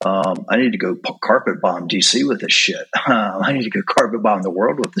 I need to go carpet bomb DC with this shit. I need to go carpet bomb the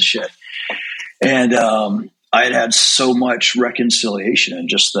world with this shit. And I had so much reconciliation in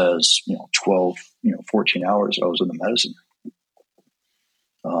just those 12, 14 hours I was in the medicine.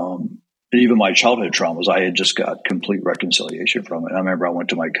 And even my childhood traumas, I had just got complete reconciliation from it. And I remember I went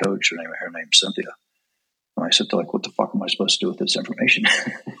to my coach, her name's Cynthia. And I said to her, like, what the fuck am I supposed to do with this information?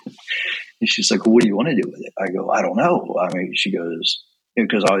 And she's like, well, what do you want to do with it? I go, I don't know. I mean, she goes,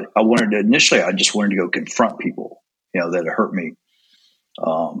 because I wanted to, initially, I just wanted to go confront people, that had hurt me.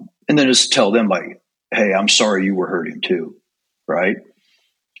 And then just tell them like, hey, I'm sorry you were hurting too. Right.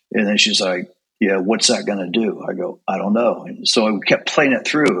 And then she's like, yeah, what's that going to do? I go, I don't know. And so I kept playing it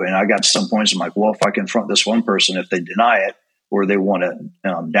through. And I got to some points, I'm like, well, if I confront this one person, if they deny it or they want to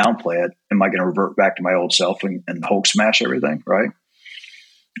downplay it, am I going to revert back to my old self and Hulk smash everything? Right.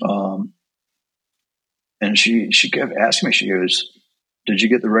 And she kept asking me, she goes, did you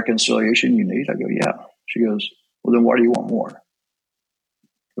get the reconciliation you need? I go, yeah. She goes, well, then why do you want more?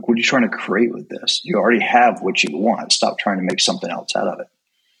 Like, what are you trying to create with this? You already have what you want. Stop trying to make something else out of it.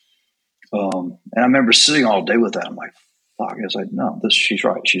 And I remember sitting all day with that. I'm like, fuck. I was like, no, she's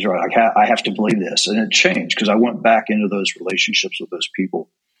right. She's right. I have to believe this. And it changed because I went back into those relationships with those people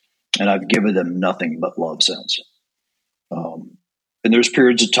and I've given them nothing but love since. And there's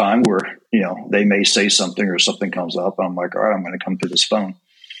periods of time where, they may say something or something comes up. And I'm like, all right, I'm going to come through this phone.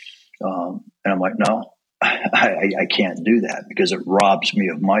 And I'm like, no, I can't do that because it robs me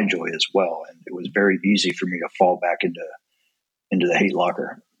of my joy as well. And it was very easy for me to fall back into the hate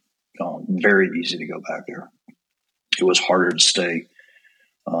locker. Very easy to go back there. It was harder to stay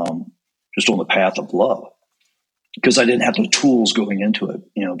just on the path of love because I didn't have the tools going into it,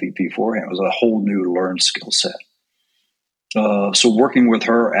 beforehand. It was a whole new learned skill set. So working with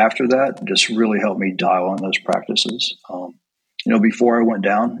her after that just really helped me dial on those practices. Before I went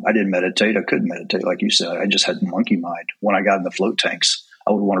down, I didn't meditate. I couldn't meditate. Like you said, I just had monkey mind. When I got in the float tanks,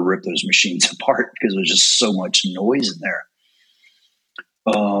 I would want to rip those machines apart because there's just so much noise in there.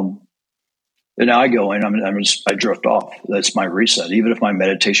 And now I go in, I drift off. That's my reset. Even if my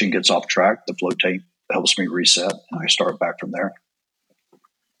meditation gets off track, the float tank helps me reset and I start back from there.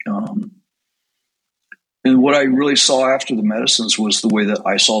 And what I really saw after the medicines was the way that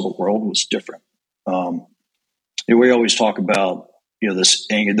I saw the world was different. We always talk about, this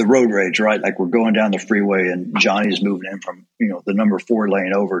anger, the road rage, right? Like we're going down the freeway and Johnny's moving in from, the number 4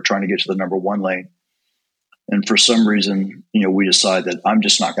 lane over, trying to get to the number 1 lane. And for some reason, we decide that I'm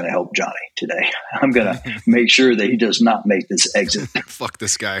just not going to help Johnny today. I'm going to make sure that he does not make this exit. Fuck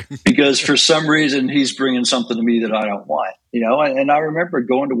this guy. Because for some reason, he's bringing something to me that I don't want, and I remember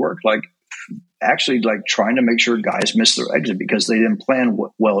going to work, actually trying to make sure guys miss their exit because they didn't plan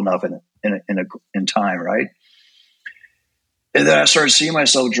well enough in time. Right. And then I started seeing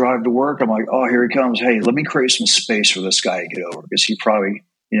myself drive to work. I'm like, oh, here he comes. Hey, let me create some space for this guy to get over because he probably,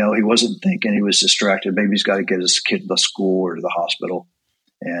 he wasn't thinking, he was distracted. Maybe he's got to get his kid to school or to the hospital.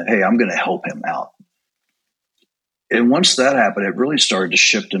 And hey, I'm going to help him out. And once that happened, it really started to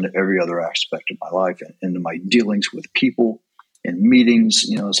shift into every other aspect of my life and into my dealings with people and meetings.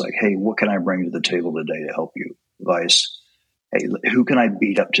 It's like, hey, what can I bring to the table today to help you? Advice. Hey, who can I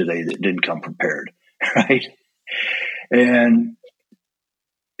beat up today that didn't come prepared? Right. And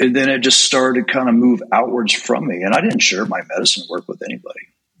then it just started to kind of move outwards from me. And I didn't share my medicine work with anybody.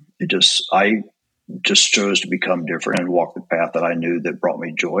 I just chose to become different and walk the path that I knew that brought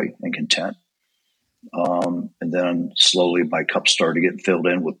me joy and content. And then slowly my cup started to get filled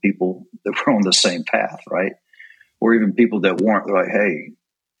in with people that were on the same path, right? Or even people that weren't. They're like, hey,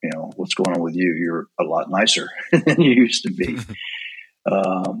 what's going on with you? You're a lot nicer than you used to be.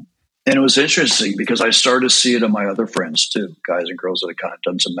 And it was interesting because I started to see it in my other friends too, guys and girls that had kind of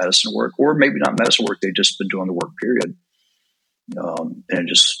done some medicine work, or maybe not medicine work. They'd just been doing the work, period. And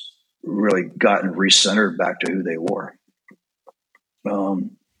just really gotten recentered back to who they were.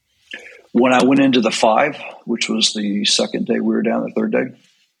 When I went into the 5, which was the second day we were down, the third day,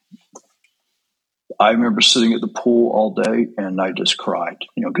 I remember sitting at the pool all day and I just cried,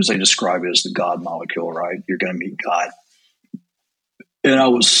 because they describe it as the God molecule, right? You're going to meet God. And I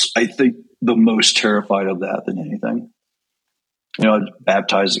was, I think, the most terrified of that than anything. I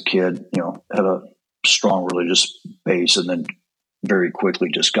baptized a kid, had a strong religious base, and then very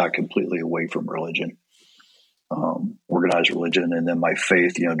quickly just got completely away from religion, organized religion. And then my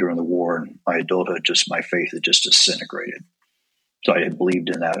faith, during the war and my adulthood, just my faith had just disintegrated. So I had believed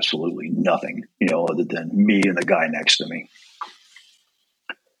in absolutely nothing, other than me and the guy next to me.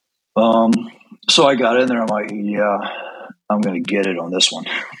 So I got in there. I'm like, yeah, I'm going to get it on this one.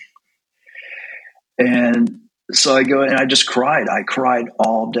 And so I go and I just cried. I cried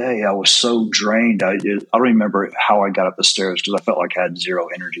all day. I was so drained. I don't remember how I got up the stairs because I felt like I had zero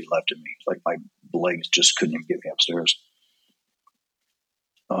energy left in me. Like my legs just couldn't even get me upstairs.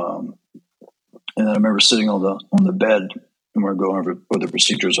 And then I remember sitting on the bed and we're going over the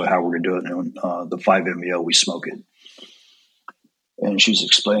procedures of how we're going to do it. And on the 5-MeO, we smoke it. And she's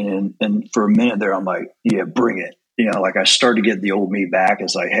explaining, and for a minute there, I'm like, yeah, bring it. Like I started to get the old me back.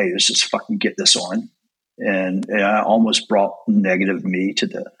 It's like, hey, let's just fucking get this on. And I almost brought negative me to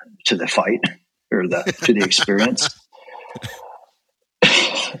the fight or to the experience.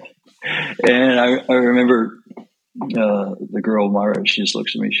 And I remember the girl, Myra, she just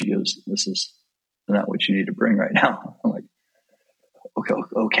looks at me. She goes, this is not what you need to bring right now. I'm like,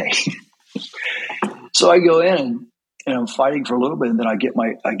 okay. So I go in and I'm fighting for a little bit, and then I get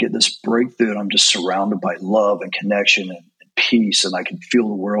this breakthrough, and I'm just surrounded by love and connection and peace, and I can feel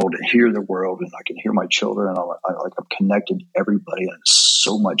the world and hear the world, and I can hear my children, and I'm connected to everybody, and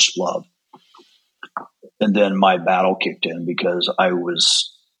so much love. And then my battle kicked in because I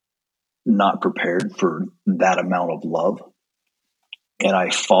was not prepared for that amount of love, and I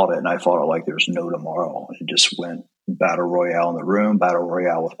fought it like there's no tomorrow. It just went battle royale in the room, battle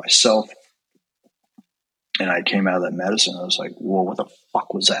royale with myself. And I came out of that medicine. I was like, whoa, what the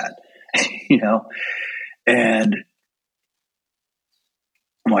fuck was that? And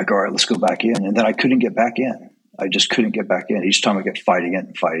I'm like, all right, let's go back in. And then I couldn't get back in. I just couldn't get back in. Each time I kept fighting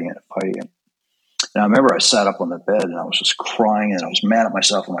it. And I remember I sat up on the bed and I was just crying and I was mad at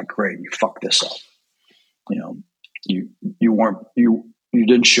myself. I'm like, great, you fucked this up. You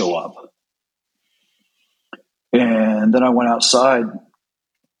didn't show up. And then I went outside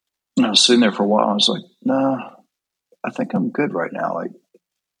and I was sitting there for a while. And I was like, nah, I think I'm good right now. Like,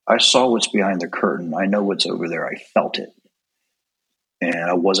 I saw what's behind the curtain. I know what's over there. I felt it. And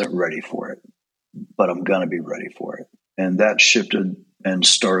I wasn't ready for it, but I'm going to be ready for it. And that shifted and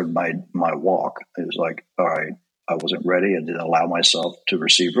started my walk. It was like, all right, I wasn't ready. I didn't allow myself to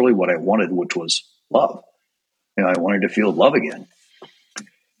receive really what I wanted, which was love. I wanted to feel love again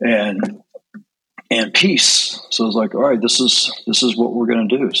and peace. So I was like, all right, this is what we're going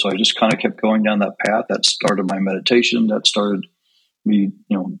to do. So I just kind of kept going down that path. That started my meditation. That started me,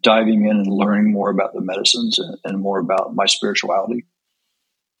 diving in and learning more about the medicines and more about my spirituality.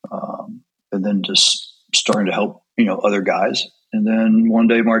 And then just starting to help, other guys. And then one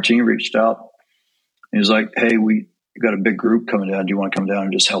day Martine reached out. He was like, hey, we got a big group coming down. Do you want to come down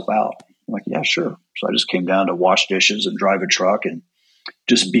and just help out? I'm like, yeah, sure. So I just came down to wash dishes and drive a truck and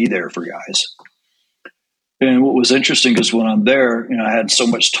just be there for guys. And what was interesting is when I'm there, I had so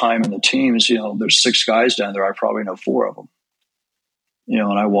much time in the teams, there's 6 guys down there. I probably know 4 of them.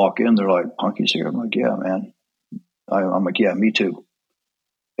 And I walk in, they're like, Punky's here. I'm like, yeah, man. I'm like, yeah, me too.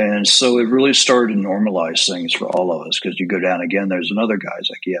 And so it really started to normalize things for all of us because you go down again, there's another guy's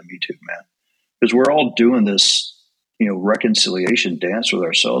like, yeah, me too, man. Because we're all doing this, reconciliation dance with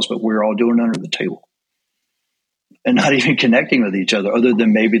ourselves, but we're all doing it under the table and not even connecting with each other other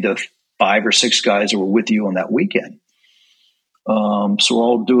than maybe the 5 or 6 guys that were with you on that weekend. So we're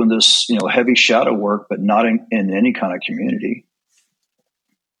all doing this, heavy shadow work, but not in any kind of community.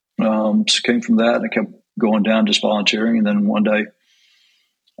 So came from that and I kept going down, just volunteering. And then one day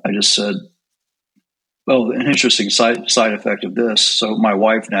I just said, Oh, an interesting side effect of this. So my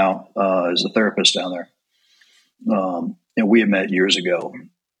wife now is a therapist down there. And we had met years ago,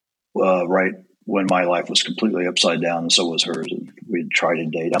 right when my life was completely upside down, and so was hers. And we tried to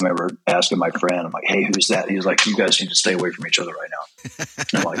date. I remember asking my friend, I'm like, "Hey, who's that?" He was like, "You guys need to stay away from each other right now."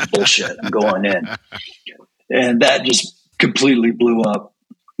 I'm like, "Bullshit, I'm going in." And that just completely blew up.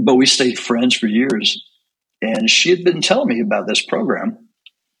 But we stayed friends for years. And she had been telling me about this program,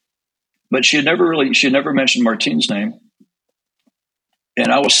 but she had never mentioned Martine's name. And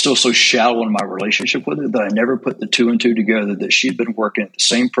I was still so shallow in my relationship with her that I never put the two and two together that she'd been working at the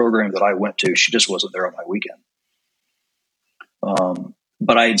same program that I went to. She just wasn't there on my weekend.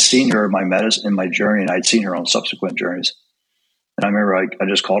 But I had seen her in my journey, and I'd seen her on subsequent journeys. And I remember I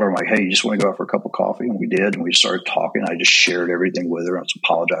just called her. I'm like, "Hey, you just want to go out for a cup of coffee?" And we did. And we started talking. I just shared everything with her. I was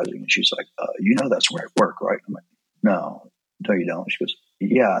apologizing. And she's like, "That's where I work, right?" I'm like, No, you don't." She goes,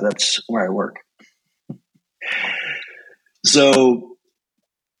 "Yeah, that's where I work." So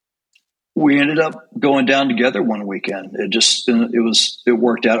we ended up going down together one weekend. It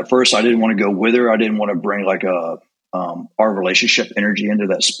worked out. At first, I didn't want to go with her. I didn't want to bring like our relationship energy into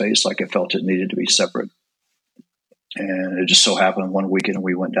that space. Like I felt it needed to be separate. And it just so happened one weekend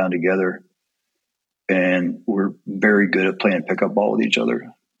we went down together, and we're very good at playing pickup ball with each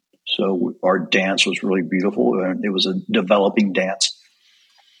other. So our dance was really beautiful, and it was a developing dance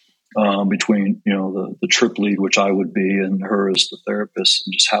between the trip lead, which I would be, and her as the therapist,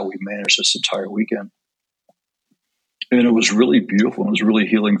 and just how we managed this entire weekend. And it was really beautiful. It was really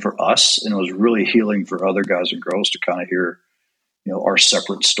healing for us, and it was really healing for other guys and girls to kind of hear our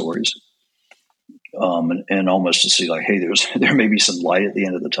separate stories. And almost to see like, hey, there may be some light at the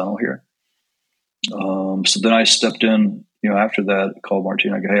end of the tunnel here. So then I stepped in, after that, called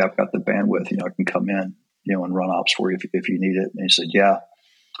Martine. I go, "Hey, I've got the bandwidth, I can come in, and run ops for you if you need it." And he said, "Yeah."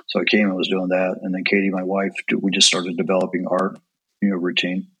 So I came and was doing that. And then Katie, my wife, we just started developing our,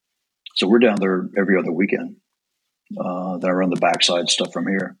 routine. So we're down there every other weekend. Then I run the backside stuff from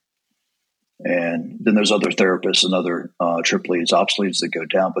here. And then there's other therapists and other trip leads, ops leads that go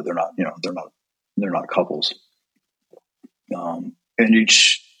down, but they're not couples. And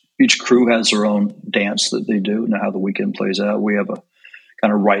each crew has their own dance that they do and how the weekend plays out. We have a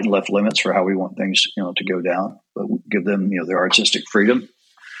kind of right and left limits for how we want things, to go down, but we give them, their artistic freedom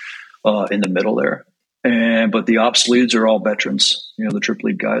in the middle there. But the ops leads are all veterans, the trip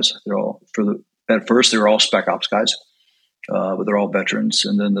lead guys. They're all at first they were all spec ops guys, but they're all veterans.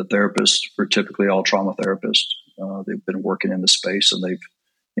 And then the therapists are typically all trauma therapists. They've been working in the space, and they've,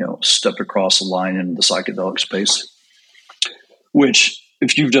 stepped across the line in the psychedelic space, which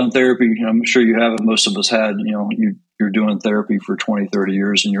if you've done therapy, I'm sure you have, and most of us had, you're doing therapy for 20, 30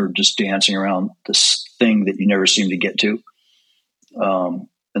 years, and you're just dancing around this thing that you never seem to get to.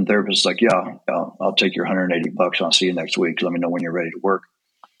 And therapists like, "Yeah, I'll take your $180. I'll see you next week. Let me know when you're ready to work."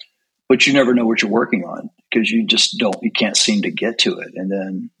 But you never know what you're working on because you can't seem to get to it. And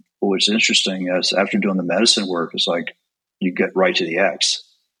then what's interesting is after doing the medicine work, it's like you get right to the X.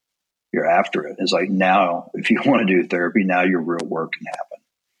 You're after it. It's like now, if you want to do therapy, now your real work can happen.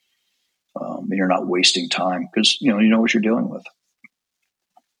 And you're not wasting time because, you know what you're dealing with.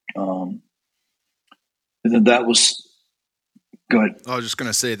 And then that was good. I was just going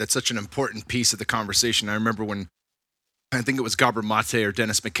to say that's such an important piece of the conversation. I remember when I think it was Gabor Mate or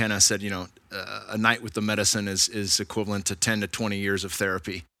Dennis McKenna said, a night with the medicine is equivalent to 10 to 20 years of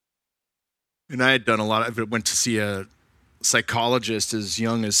therapy. And I had done a lot of it, went to see a psychologist as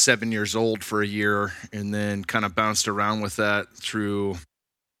young as 7 years old for a year, and then kind of bounced around with that through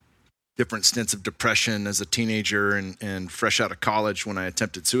different stints of depression as a teenager and fresh out of college when I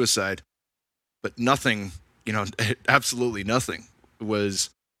attempted suicide. But nothing, absolutely nothing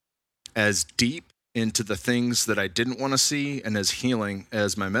was as deep into the things that I didn't want to see and as healing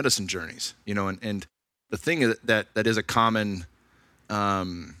as my medicine journeys, and the thing that is a common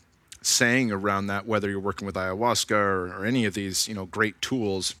saying around that, whether you're working with ayahuasca or any of these, great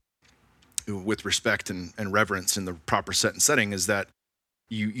tools with respect and reverence in the proper set and setting, is that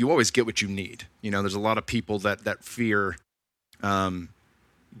you always get what you need. There's a lot of people that fear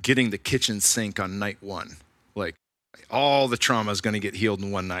getting the kitchen sink on night one. Like all the trauma is going to get healed in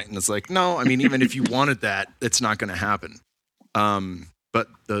one night. And it's like, no, even if you wanted that, it's not going to happen. But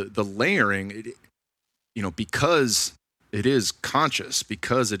the layering, because it is conscious,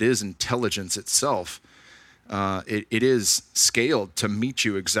 because it is intelligence itself, it is scaled to meet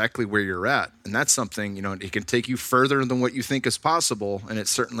you exactly where you're at. And that's something, it can take you further than what you think is possible. And it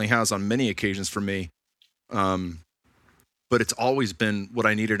certainly has on many occasions for me. But it's always been what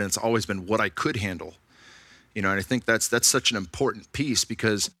I needed, and it's always been what I could handle. And I think that's such an important piece,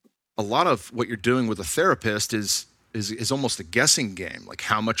 because a lot of what you're doing with a therapist is almost a guessing game. Like,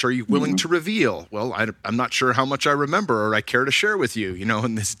 how much are you willing to reveal? Well, I'm not sure how much I remember or I care to share with you,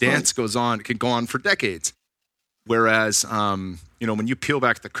 and this dance goes on, it can go on for decades. Whereas, when you peel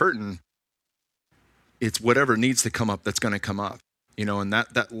back the curtain, it's whatever needs to come up that's going to come up, and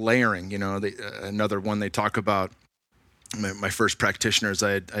that layering, another one they talk about. My first practitioners,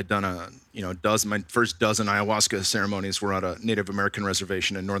 I'd done my first dozen ayahuasca ceremonies were at a Native American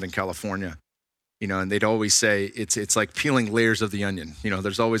reservation in Northern California, and they'd always say it's like peeling layers of the onion.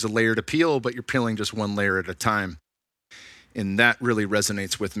 There's always a layer to peel, but you're peeling just one layer at a time. And that really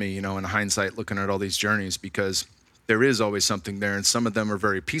resonates with me, in hindsight, looking at all these journeys, because there is always something there, and some of them are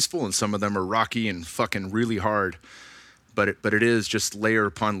very peaceful and some of them are rocky and fucking really hard. But it is just layer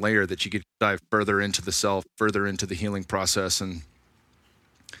upon layer that you get to dive further into the self, further into the healing process. And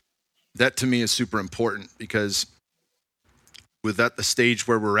that to me is super important, because with that, the stage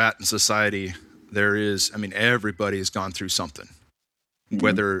where we're at in society, everybody has gone through something.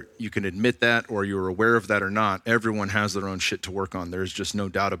 Whether you can admit that or you're aware of that or not, everyone has their own shit to work on. There's just no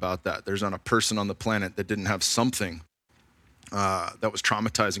doubt about that. There's not a person on the planet that didn't have something that was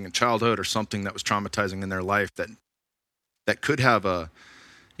traumatizing in childhood, or something that was traumatizing in their life that could have a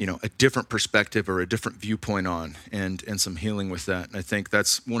different perspective or a different viewpoint on, and some healing with that. And I think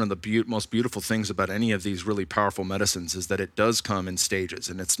that's one of the most beautiful things about any of these really powerful medicines, is that it does come in stages,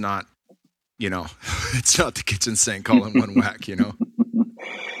 and it's not, it's not the kitchen sink all in one whack,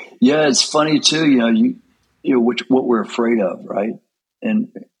 Yeah, it's funny too. What we're afraid of, right?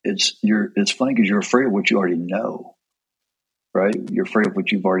 And it's funny because you're afraid of what you already know, right? You're afraid of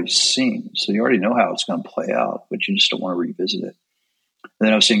what you've already seen, so you already know how it's going to play out, but you just don't want to revisit it. And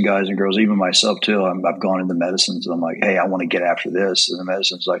then I've seen guys and girls, even myself too. I've gone into medicines and I'm like, hey, I want to get after this, and the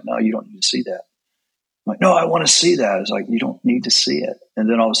medicine's like, no, you don't need to see that. I'm like, no, I want to see that. It's like, you don't need to see it. And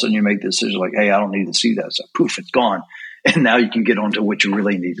then all of a sudden you make the decision like, hey, I don't need to see that. It's like, poof, it's gone. And now you can get on to what you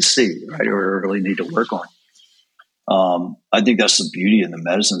really need to see, right? Or really need to work on. I think that's the beauty in the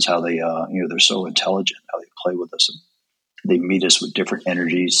medicines, how they, they're so intelligent, how they play with us. And they meet us with different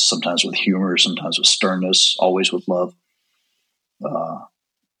energies, sometimes with humor, sometimes with sternness, always with love.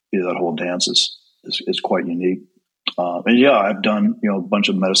 That whole dance is quite unique. And yeah, I've done, a bunch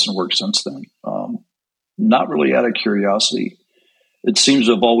of medicine work since then. Not really out of curiosity. It seems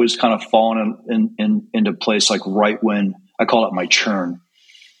to have always kind of fallen into place, like right when I call it my churn.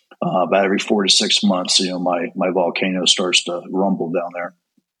 About every 4 to 6 months, my volcano starts to rumble down there.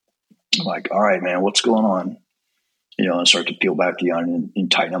 I'm like, all right, man, what's going on? And start to peel back the onion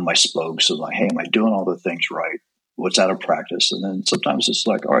and tighten up my spokes. So like, hey, am I doing all the things right? What's out of practice? And then sometimes it's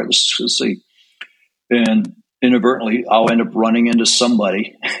like, all right, let's see. And inadvertently, I'll end up running into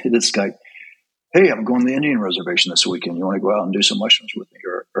somebody that's like, hey, I'm going to the Indian reservation this weekend. You want to go out and do some mushrooms with me?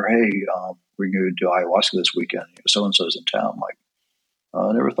 Or hey, we're going to do ayahuasca this weekend. So-and-so's in town. I'm like,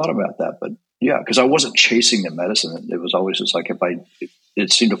 I never thought about that. But yeah, because I wasn't chasing the medicine. It was always just like,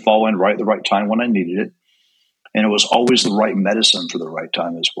 it seemed to fall in right at the right time when I needed it. And it was always the right medicine for the right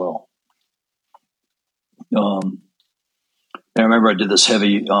time as well. And I remember I did this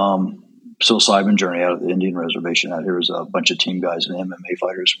heavy psilocybin journey out of the Indian reservation. Out here was a bunch of team guys and MMA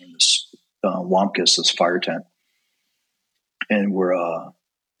fighters in this Wamkus, this fire tent, and we're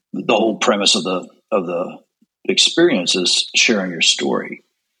the whole premise of the experience is sharing your story.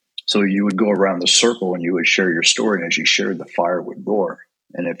 So you would go around the circle and you would share your story, and as you shared, the fire would roar,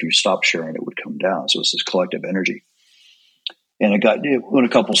 and if you stopped sharing, it would come down. So it's this collective energy. And it went a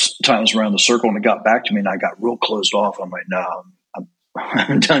couple times around the circle, and it got back to me, and I got real closed off. I'm like, no,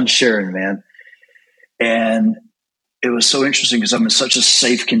 I'm done sharing, man. And it was so interesting because I'm in such a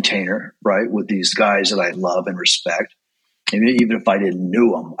safe container, right, with these guys that I love and respect. And even if I didn't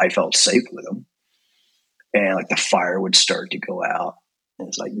know them, I felt safe with them. And like the fire would start to go out. And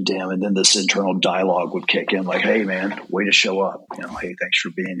it's like, damn. And then this internal dialogue would kick in like, hey, man, way to show up. Hey, thanks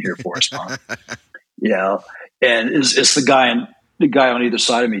for being here for us, Mom. And it's the guy on either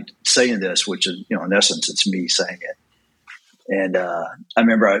side of me saying this, which is, in essence, it's me saying it. And I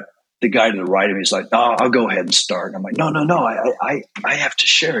remember the guy to the right of me is like, "Oh, I'll go ahead and start." And I'm like, no, I have to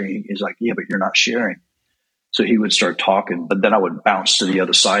share. He's like, "Yeah, but you're not sharing." So he would start talking, but then I would bounce to the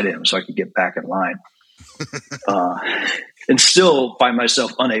other side of him so I could get back in line, and still find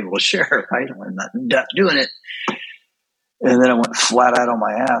myself unable to share. Right, I'm not doing it. And then I went flat out on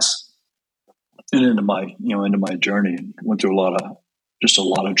my ass and into my journey. Went through a lot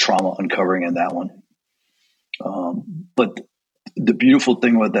of trauma uncovering in that one. But the beautiful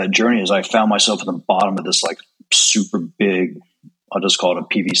thing with that journey is I found myself at the bottom of this like super big, I'll just call it a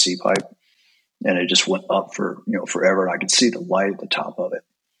PVC pipe. And it just went up for, forever. And I could see the light at the top of it.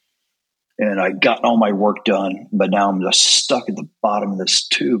 And I got all my work done, but now I'm just stuck at the bottom of this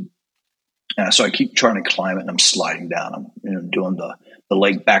tube. And so I keep trying to climb it, and I'm sliding down. I'm doing the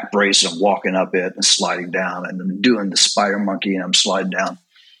leg back brace, and I'm walking up it and sliding down, and I'm doing the spider monkey, and I'm sliding down.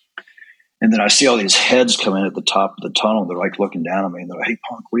 And then I see all these heads come in at the top of the tunnel. They're like looking down at me, and they're like, "Hey,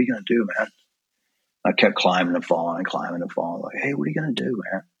 punk, what are you going to do, man?" I kept climbing and falling and climbing and falling. Like, "Hey, what are you going to do,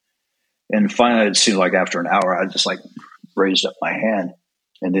 man?" And finally, it seemed like after an hour, I just like raised up my hand,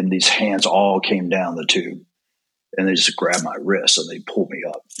 and then these hands all came down the tube, and they just grabbed my wrist and they pulled me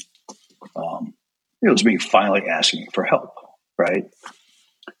up. It was me finally asking for help, right?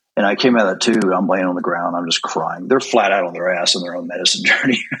 And I came out of that tube, and I'm laying on the ground. I'm just crying. They're flat out on their ass on their own medicine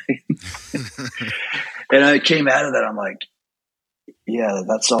journey. And I came out of that. I'm like, yeah,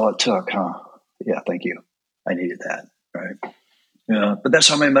 that's all it took, huh? Yeah, thank you. I needed that, right? Yeah, but that's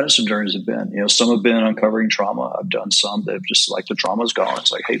how my medicine journeys have been. Some have been uncovering trauma. I've done some that have just like the trauma's gone.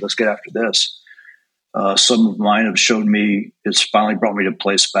 It's like, hey, let's get after this. Some of mine have showed me, it's finally brought me to a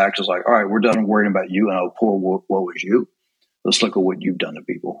place back. It's like, all right, we're done worrying about you and how poor woe was you. Let's look at what you've done to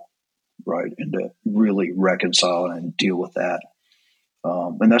people, right? And to really reconcile and deal with that.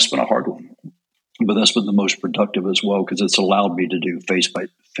 And that's been a hard one. But that's been the most productive as well, because it's allowed me to do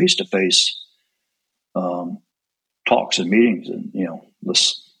face-to-face talks and meetings, and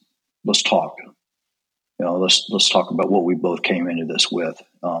let's talk. Let's talk about what we both came into this with,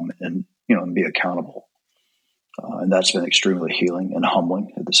 and be accountable. And that's been extremely healing and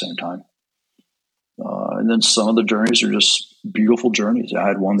humbling at the same time. And then some of the journeys are just beautiful journeys. I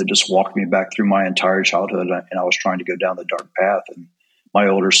had one that just walked me back through my entire childhood, and I was trying to go down the dark path, and my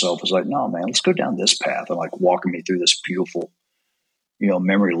older self was like, "No, man, let's go down this path," and like walking me through this beautiful,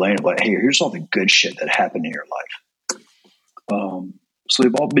 memory lane of like, "Hey, here's all the good shit that happened in your life." So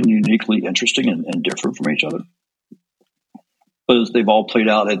they've all been uniquely interesting and different from each other, but they've all played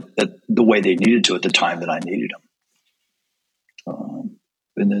out at the way they needed to at the time that I needed them.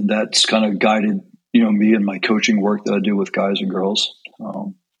 And then that's kind of guided, me and my coaching work that I do with guys and girls.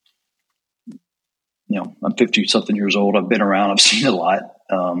 I'm 50 something years old. I've been around. I've seen a lot.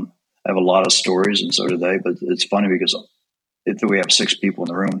 I have a lot of stories, and so do they. But it's funny because if we have 6 people in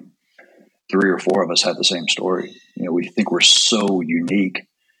the room, 3 or 4 of us have the same story. We think we're so unique,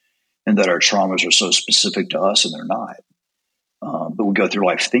 and that our traumas are so specific to us, and they're not. But we go through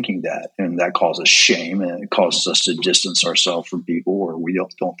life thinking that, and that causes shame, and it causes us to distance ourselves from people, or we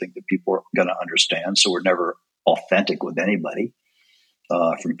don't think that people are going to understand. So we're never authentic with anybody,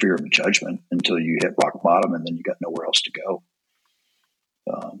 from fear of judgment, until you hit rock bottom, and then you got nowhere else to go.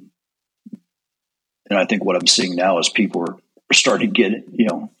 And I think what I'm seeing now is people are starting to get,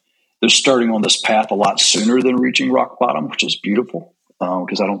 they're starting on this path a lot sooner than reaching rock bottom, which is beautiful,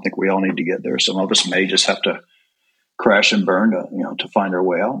 because I don't think we all need to get there. Some of us may just have to crash and burn to find our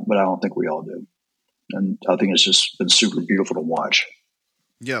way out, but I don't think we all do. And I think it's just been super beautiful to watch.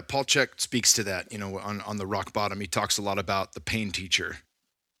 Yeah, Paul Chek speaks to that, on the rock bottom. He talks a lot about the pain teacher.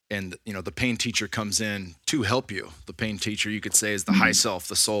 And, the pain teacher comes in to help you. The pain teacher, you could say, is the high self,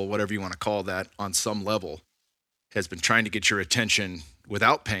 the soul, whatever you want to call that, on some level, has been trying to get your attention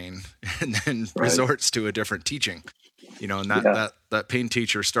without pain, and then resorts to a different teaching. And that pain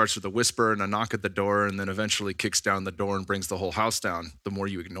teacher starts with a whisper and a knock at the door, and then eventually kicks down the door and brings the whole house down the more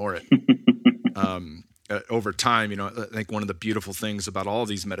you ignore it. Over time, I think one of the beautiful things about all of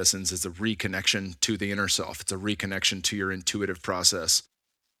these medicines is the reconnection to the inner self. It's a reconnection to your intuitive process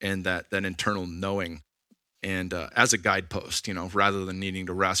and that internal knowing, and as a guidepost, rather than needing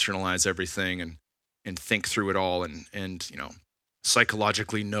to rationalize everything and think through it all and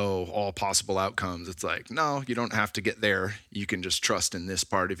psychologically know all possible outcomes. It's like, no, you don't have to get there. You can just trust in this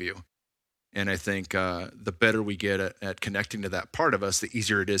part of you. And I think the better we get at connecting to that part of us, the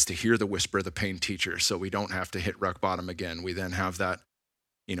easier it is to hear the whisper of the pain teacher. So we don't have to hit rock bottom again. We then have that,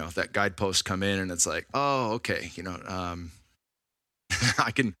 that guidepost come in, and it's like, oh, okay.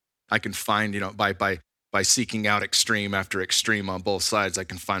 I can find, by seeking out extreme after extreme on both sides, I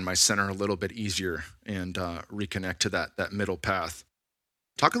can find my center a little bit easier and reconnect to that middle path.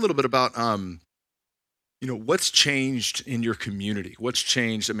 Talk a little bit about, what's changed in your community? What's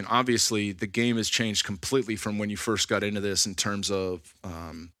changed? I mean, obviously the game has changed completely from when you first got into this in terms of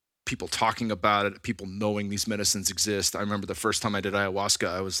people talking about it, people knowing these medicines exist. I remember the first time I did ayahuasca,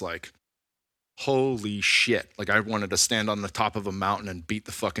 I was like, holy shit. Like, I wanted to stand on the top of a mountain and beat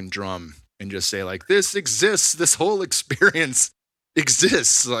the fucking drum and just say, like, this exists. This whole experience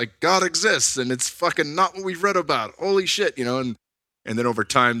exists. Like, God exists, and it's fucking not what we've read about. Holy shit, and then over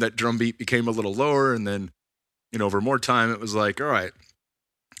time that drum beat became a little lower, and then, over more time it was like, all right,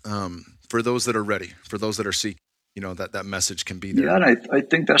 for those that are ready, for those that are seeking, that message can be there. Yeah, and I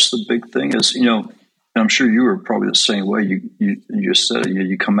think that's the big thing is, and I'm sure you were probably the same way. You just said it.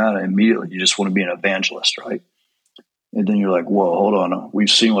 You come out and immediately you just want to be an evangelist, right? And then you're like, whoa, hold on. We've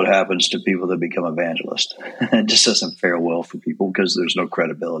seen what happens to people that become evangelists. It just doesn't fare well for people because there's no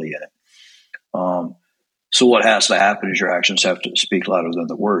credibility in it. So what has to happen is your actions have to speak louder than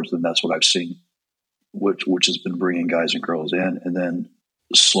the words. And that's what I've seen, which has been bringing guys and girls in. And then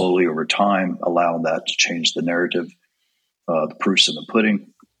slowly over time, allowing that to change the narrative, the proof's in the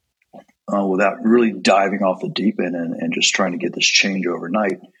pudding, without really diving off the deep end and just trying to get this change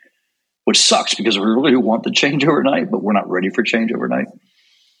overnight, which sucks because we really want the change overnight, but we're not ready for change overnight.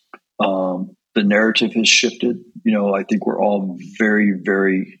 The narrative has shifted. I think we're all very,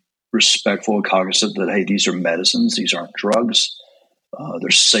 very respectful and cognizant that, hey, these are medicines. These aren't drugs.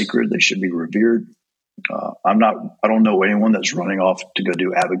 They're sacred. They should be revered. I don't know anyone that's running off to go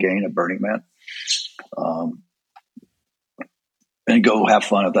do Abigail at Burning Man. And go have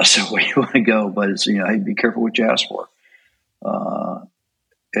fun if that's the way you want to go. But it's, hey, be careful what you ask for.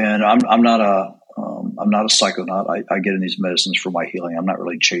 And I'm not a psychonaut. I get in these medicines for my healing. I'm not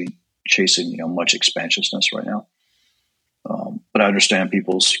really chasing much expansiousness right now. But I understand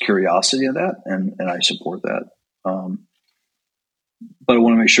people's curiosity in that, and I support that. But I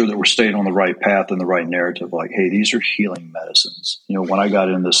want to make sure that we're staying on the right path and the right narrative. Like, hey, these are healing medicines. When I got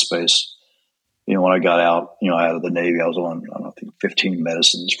in this space, when I got out, out of the Navy, I was on, I think 15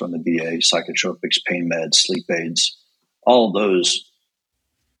 medicines from the VA, psychotropics, pain meds, sleep aids. All of those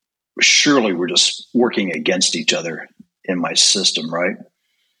surely were just working against each other in my system, right?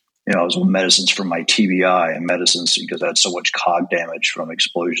 I was on medicines for my TBI and medicines because I had so much cog damage from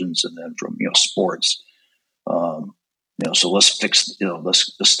explosions and then from, sports. So let's fix,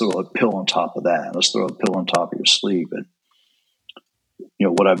 let's throw a pill on top of that. Let's throw a pill on top of your sleep. And,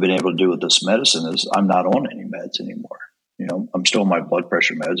 what I've been able to do with this medicine is I'm not on any meds anymore. I'm still on my blood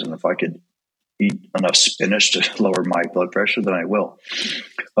pressure meds. And if I could eat enough spinach to lower my blood pressure, then I will.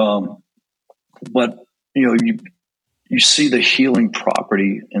 But, you see the healing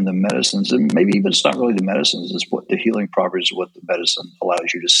property in the medicines, and maybe even it's not really the medicines, it's what the healing properties of what the medicine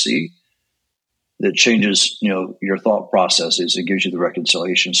allows you to see. That changes, your thought processes. It gives you the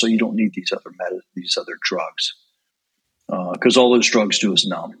reconciliation, so you don't need these other drugs, because all those drugs do is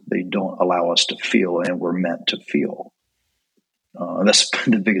numb. They don't allow us to feel, and we're meant to feel. That's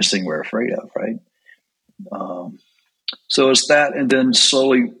the biggest thing we're afraid of, right? So it's that, and then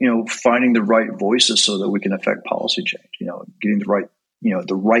slowly, finding the right voices so that we can affect policy change. Getting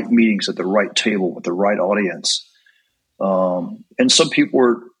the right meetings at the right table with the right audience. And some people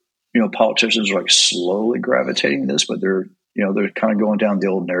are, politicians are like slowly gravitating this, but they're kind of going down the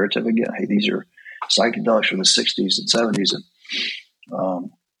old narrative again. Hey, these are psychedelics from the 60s and 70s,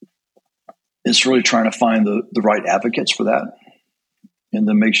 and it's really trying to find the right advocates for that, and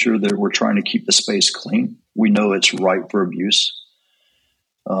then make sure that we're trying to keep the space clean. We know it's ripe for abuse.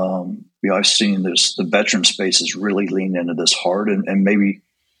 I've seen this. The veteran space is really leaning into this hard, and maybe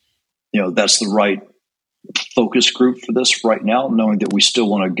that's the right focus group for this right now, knowing that we still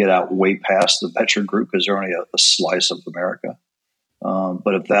want to get out way past the veteran group because they're only a slice of America.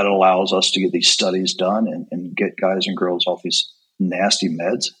 But if that allows us to get these studies done and get guys and girls off these nasty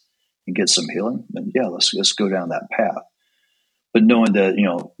meds and get some healing, then yeah, let's go down that path. But knowing that,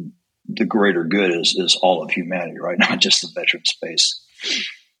 the greater good is all of humanity, right? Not just the veteran space.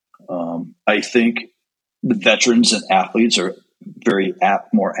 I think the veterans and athletes are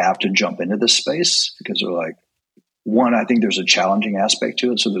more apt to jump into this space because they're like, one, I think there's a challenging aspect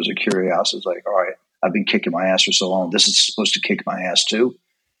to it. So there's a curiosity. It's like, all right, I've been kicking my ass for so long. This is supposed to kick my ass too.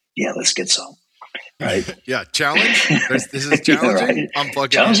 Yeah, let's get some. Right? Yeah, challenge. This is challenging. Yeah, right. I'm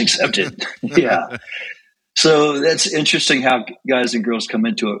plugging challenge in. accepted. Yeah. So that's interesting how guys and girls come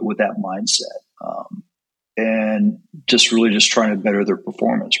into it with that mindset, and just trying to better their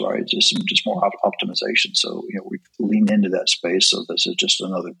performance, right? Just more optimization. So we lean into that space. So this is just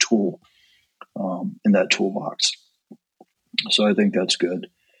another tool in that toolbox. So I think that's good.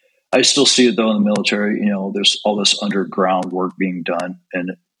 I still see it though in the military. There's all this underground work being done,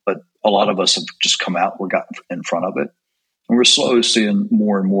 but a lot of us have just come out. We got in front of it. And we're slowly seeing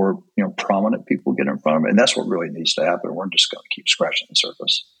more and more, prominent people get in front of it. And that's what really needs to happen. We're just going to keep scratching the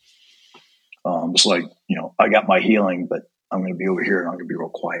surface. It's like, I got my healing, but I'm going to be over here and I'm going to be real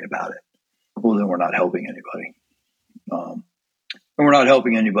quiet about it. Well, then we're not helping anybody. And we're not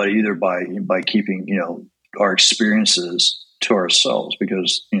helping anybody either by keeping, our experiences to ourselves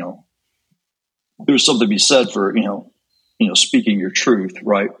because, there's something to be said for, speaking your truth,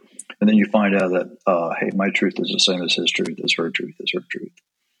 right? And then you find out that, hey, my truth is the same as his truth, as her truth, as her truth.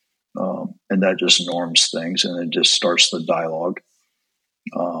 And that just norms things, and it just starts the dialogue,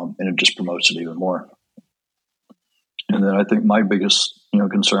 and it just promotes it even more. And then I think my biggest,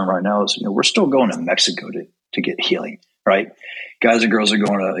 concern right now is, we're still going to Mexico to get healing, right? Guys and girls are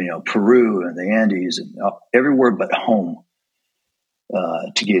going to, Peru and the Andes and everywhere but home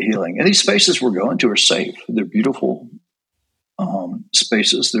to get healing. And these spaces we're going to are safe. They're beautiful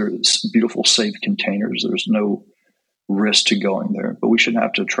spaces. They're beautiful, safe containers. There's no risk to going there, but we shouldn't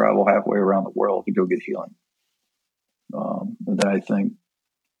have to travel halfway around the world to go get healing. And then I think,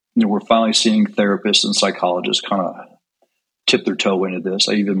 we're finally seeing therapists and psychologists kind of tip their toe into this.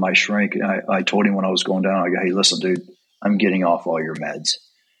 My shrink, I told him when I was going down, I go, hey, listen, dude, I'm getting off all your meds,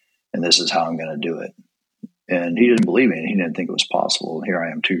 and this is how I'm going to do it. And he didn't believe me, and he didn't think it was possible. And here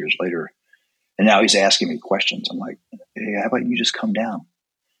I am 2 years later, and now he's asking me questions. I'm like, hey, how about you just come down?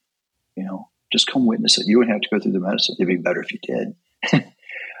 Just come witness it. You wouldn't have to go through the medicine. It'd be better if you did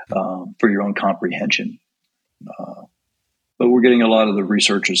for your own comprehension. But we're getting a lot of the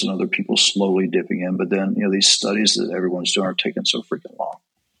researchers and other people slowly dipping in. But then, these studies that everyone's doing are taking so freaking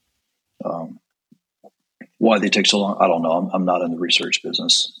long. Why they take so long, I don't know. I'm not in the research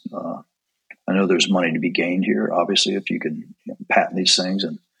business. I know there's money to be gained here, obviously, if you can patent these things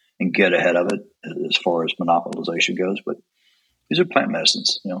and get ahead of it as far as monopolization goes. But these are plant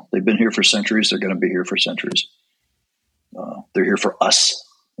medicines. They've been here for centuries. They're going to be here for centuries. They're here for us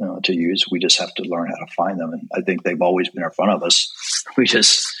to use. We just have to learn how to find them. And I think they've always been in front of us.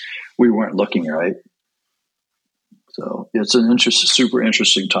 We weren't looking, right? So it's an super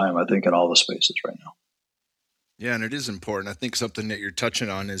interesting time, I think, in all the spaces right now. Yeah, and it is important. I think something that you're touching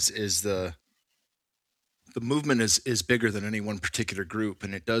on is the movement is bigger than any one particular group,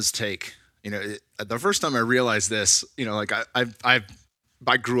 and it does take. The first time I realized this,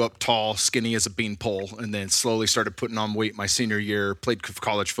 I grew up tall, skinny as a beanpole, and then slowly started putting on weight my senior year. Played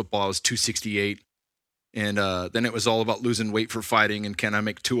college football. I was 268, and then it was all about losing weight for fighting and can I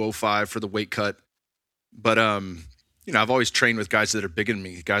make 205 for the weight cut. But I've always trained with guys that are bigger than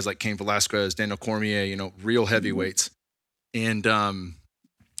me, guys like Cain Velasquez, Daniel Cormier, real heavyweights. And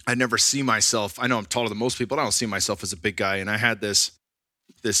I never see myself. I know I'm taller than most people. I don't see myself as a big guy. And I had this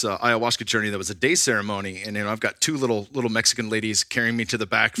ayahuasca journey that was a day ceremony, and I've got two little Mexican ladies carrying me to the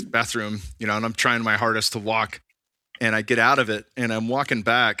bathroom, and I'm trying my hardest to walk, and I get out of it, and I'm walking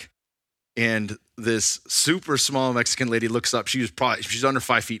back, and this super small Mexican lady looks up. She's under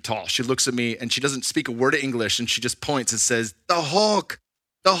 5 feet tall. She looks at me, and she doesn't speak a word of English, and she just points and says, "The Hulk,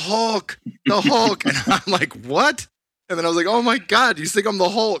 the Hulk, the Hulk," and I'm like, "What?" And then I was like, "Oh my God, you think I'm the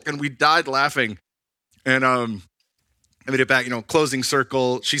Hulk?" And we died laughing, and I made it back, closing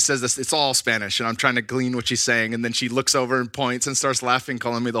circle. She says this, it's all Spanish, and I'm trying to glean what she's saying. And then she looks over and points and starts laughing,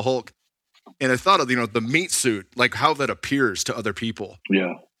 calling me the Hulk. And I thought of, the meat suit, like how that appears to other people.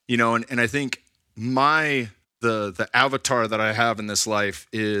 Yeah. And I think the avatar that I have in this life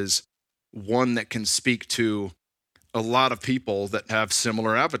is one that can speak to a lot of people that have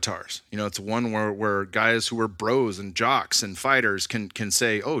similar avatars. It's one where guys who are bros and jocks and fighters can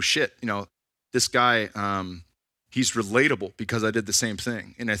say, oh shit, this guy, he's relatable because I did the same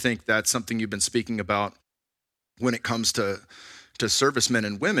thing. And I think that's something you've been speaking about when it comes to servicemen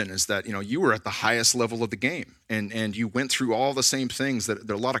and women, is that, you were at the highest level of the game and you went through all the same things. That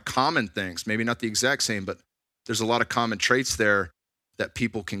there are a lot of common things, maybe not the exact same, but there's a lot of common traits there that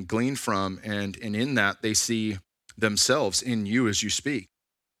people can glean from. And in that they see themselves in you as you speak.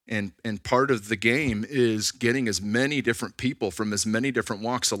 And part of the game is getting as many different people from as many different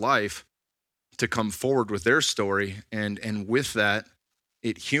walks of life to come forward with their story, and with that,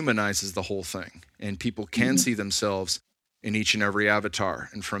 it humanizes the whole thing, and people can see themselves in each and every avatar.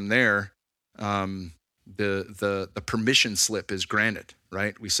 And from there, the permission slip is granted,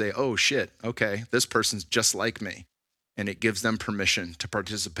 right? We say, oh shit, okay, this person's just like me, and it gives them permission to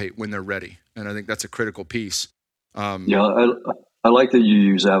participate when they're ready. And I think that's a critical piece. Yeah, I like that you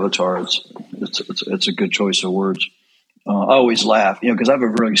use avatars. It's a good choice of words. I always laugh, because I have a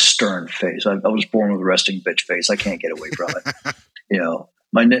really stern face. I was born with a resting bitch face. I can't get away from it.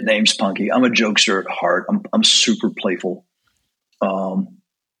 My nickname's Punky. I'm a jokester at heart. I'm super playful. But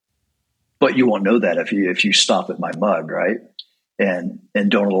you won't know that if you stop at my mug, right? And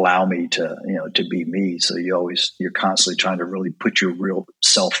don't allow me to be me. So you're constantly trying to really put your real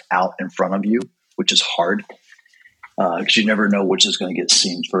self out in front of you, which is hard because you never know which is going to get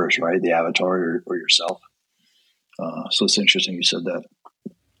seen first, right? The avatar or yourself. So it's interesting you said that.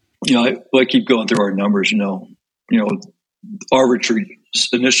 I keep going through our numbers. Our retreat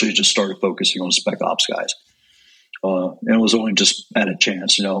initially just started focusing on spec ops guys, and it was only just at a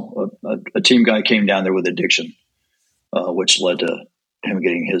chance. A team guy came down there with addiction, which led to him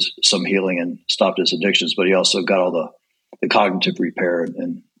getting some healing and stopped his addictions, but he also got all the cognitive repair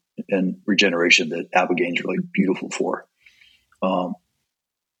and regeneration that Abogaine's really beautiful for. But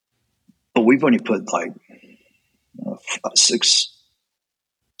we've only put like six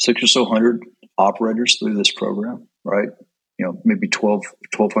or so hundred operators through this program, right? Maybe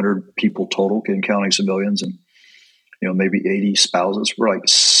 1,200 people total, counting civilians, and maybe 80 spouses. We're like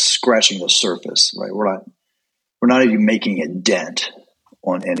scratching the surface, right? We're not even making a dent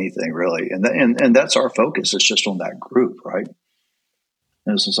on anything really, and that's our focus. It's just on that group, right?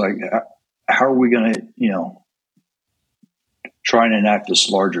 And it's just like, how are we going to, try and enact this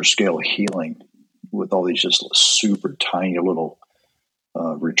larger scale healing with all these just super tiny little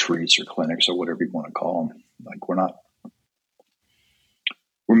retreats or clinics or whatever you want to call them? Like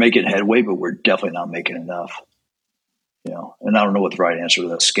we're making headway, but we're definitely not making enough. And I don't know what the right answer to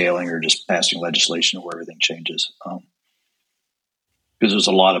that, scaling or just passing legislation where everything changes. Because there's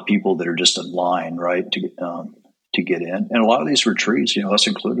a lot of people that are just in line, right, to get in. And a lot of these retreats, us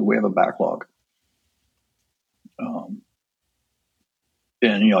included, we have a backlog.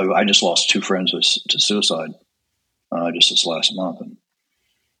 And, I just lost 2 friends to suicide just this last month. And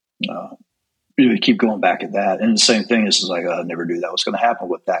you keep going back at that. And the same thing is like, I never knew that was going to happen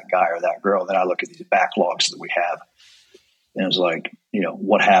with that guy or that girl. Then I look at these backlogs that we have. And it's like,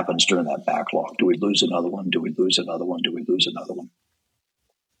 what happens during that backlog? Do we lose another one? Do we lose another one? Do we lose another one?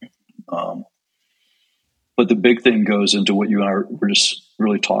 But the big thing goes into what you and I were just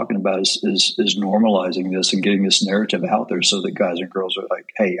really talking about is normalizing this and getting this narrative out there so that guys and girls are like,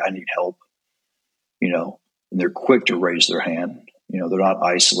 hey, I need help, and they're quick to raise their hand. They're not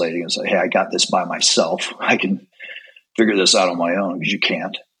isolating and say, hey, I got this by myself. I can figure this out on my own, because you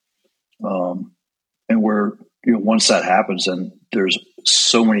can't. And once that happens, then there's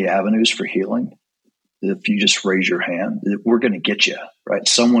so many avenues for healing. If you just raise your hand, we're going to get you, right?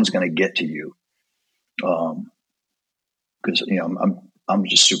 Someone's going to get to you. Because I'm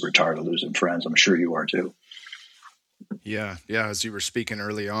just super tired of losing friends. I'm sure you are too. Yeah. As you were speaking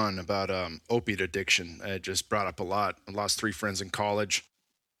early on about opiate addiction, it just brought up a lot. I lost 3 friends in college,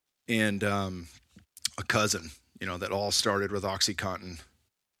 and a cousin. That all started with OxyContin.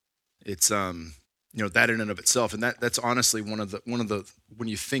 It's that in and of itself, and that's honestly one of the when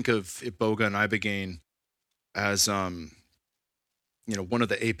you think of Iboga and Ibogaine as one of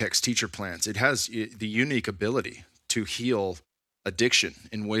the apex teacher plants, it has the unique ability to heal addiction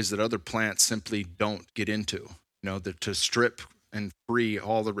in ways that other plants simply don't get into. To strip and free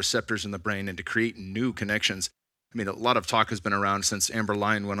all the receptors in the brain and to create new connections. I mean, a lot of talk has been around since Amber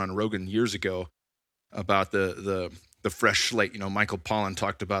Lyon went on Rogan years ago about the fresh slate. Michael Pollan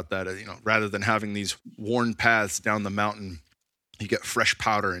talked about that. Rather than having these worn paths down the mountain, you get fresh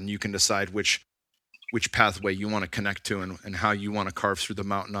powder, and you can decide which pathway you want to connect to and how you want to carve through the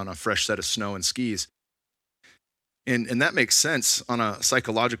mountain on a fresh set of snow and skis. And that makes sense on a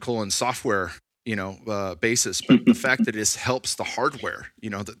psychological and software, basis. But the fact that this helps the hardware,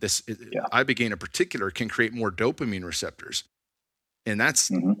 that Ibogaine in particular can create more dopamine receptors. And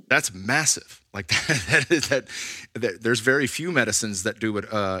that's massive. Like that there's very few medicines that do what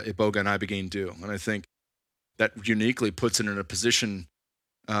Iboga and Ibogaine do. And I think that uniquely puts it in a position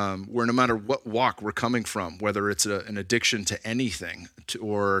where no matter what walk we're coming from, whether it's an addiction to anything,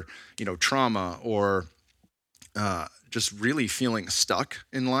 or trauma, or just really feeling stuck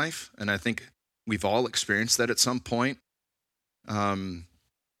in life, and I think we've all experienced that at some point.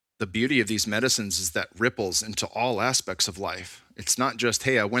 The beauty of these medicines is that ripples into all aspects of life. It's not just,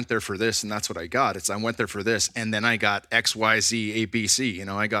 hey, I went there for this and that's what I got. It's I went there for this and then I got X, Y, Z, A, B, C.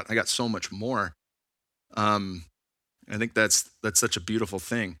 I got so much more. I think that's such a beautiful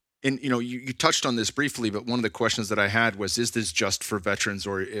thing. And you touched on this briefly, but one of the questions that I had was, is this just for veterans,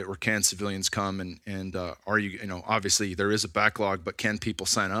 or can civilians come? And are you, obviously there is a backlog, but can people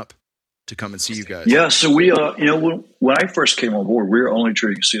sign up to come and see you guys? Yeah. So we, when I first came on board, we were only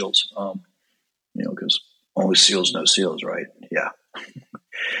treating SEALs, because only SEALs know SEALs, right? Yeah.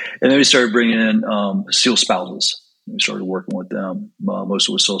 And then we started bringing in SEAL spouses. We started working with them,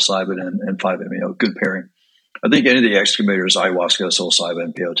 mostly with psilocybin and 5-MeO, good pairing. I think any of the excavators, ayahuasca,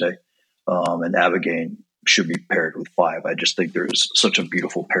 psilocybin, peyote, and Ibogaine should be paired with 5. I just think there is such a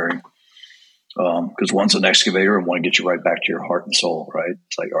beautiful pairing. Because one's an excavator and one gets you right back to your heart and soul, right?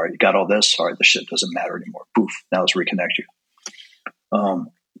 It's like, all right, you got all this. All right, the shit doesn't matter anymore. Poof, now let's reconnect you.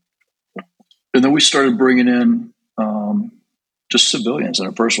 And then we started bringing in just civilians. And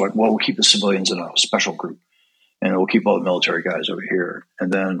at first, we're like, well, we'll keep the civilians in a special group, and we'll keep all the military guys over here. And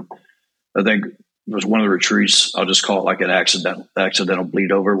then I think it was one of the retreats, I'll just call it like an accidental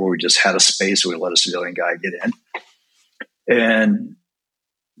bleed over, where we just had a space where we let a civilian guy get in. And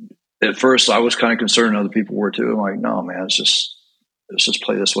at first I was kind of concerned, other people were too. I'm like, no, man, let's just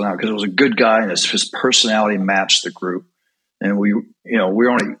play this one out, because it was a good guy and his personality matched the group. And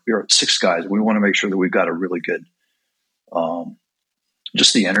we're 6 guys. We want to make sure that we've got a really good,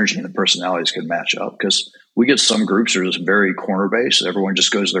 just the energy and the personalities can match up, because we get some groups that are just very corner based. Everyone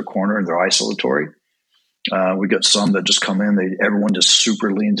just goes to their corner and they're isolatory. We get some that just come in, everyone just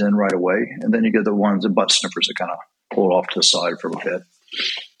super leans in right away. And then you get the butt sniffers that kind of pull it off to the side for a bit.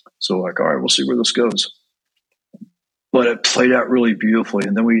 So like, all right, we'll see where this goes. But it played out really beautifully.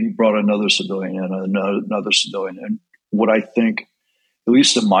 And then we brought another civilian and another civilian. And what I think, at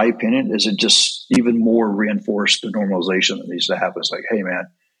least in my opinion, is it just even more reinforced the normalization that needs to happen. It's like, hey, man,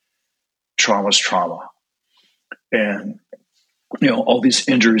 trauma's trauma. And, all these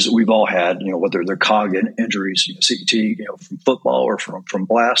injuries that we've all had, whether they're cognitive injuries, CT, from football or from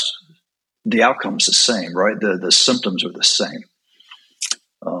blast, the outcome's the same, right? The symptoms are the same.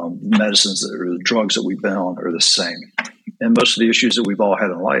 Medicines or the drugs that we've been on are the same. And most of the issues that we've all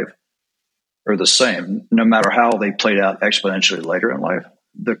had in life are the same, no matter how they played out exponentially later in life.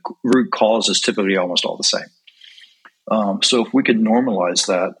 The root cause is typically almost all the same. So if we could normalize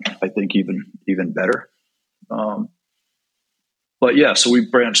that, I think even better. But yeah, so we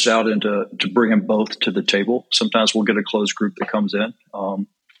branched out to bring them both to the table. Sometimes we'll get a closed group that comes in.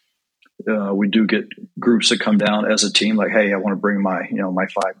 We do get groups that come down as a team, like, hey, I want to bring my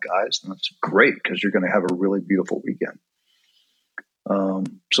 5 guys. And that's great, because you're going to have a really beautiful weekend.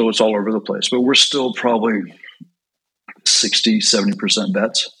 So it's all over the place, but we're still probably 60-70%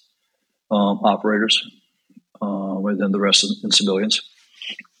 vets, operators, within the rest in civilians.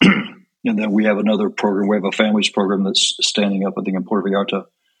 And then we have another program. We have a families program that's standing up, I think, in Puerto Vallarta,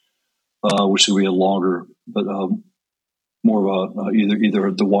 which will be a longer, but more of a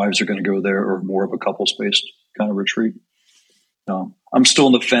either the wives are going to go there or more of a couples-based kind of retreat. I'm still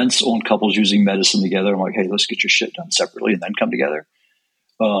on the fence on couples using medicine together. I'm like, hey, let's get your shit done separately and then come together.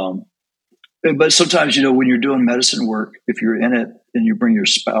 But sometimes, when you're doing medicine work, if you're in it and you bring your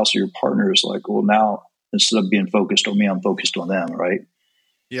spouse or your partner, it's like, well, now instead of being focused on me, I'm focused on them, right?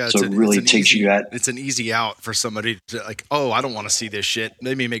 Yeah, so it really takes you at. It's an easy out for somebody to like, oh, I don't want to see this shit.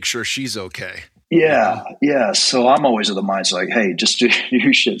 Let me make sure she's okay. Yeah, yeah. So I'm always of the mindset like, hey, just do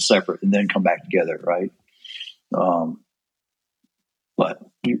your shit separate and then come back together, right? But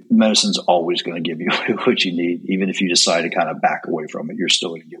medicine's always going to give you what you need, even if you decide to kind of back away from it. You're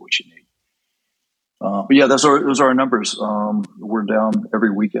still going to get what you need. But yeah, those are our numbers. We're down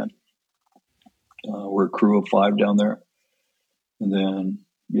every weekend. We're a crew of 5 down there, and then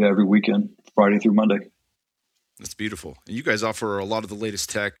every weekend, Friday through Monday. That's beautiful. And you guys offer a lot of the latest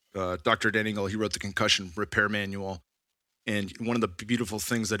tech. Dr. Dan Engle, he wrote the concussion repair manual. And one of the beautiful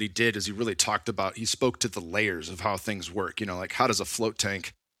things that he did is he spoke to the layers of how things work. Like, how does a float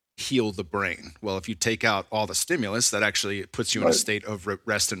tank heal the brain? Well, if you take out all the stimulus, that actually puts you in a state of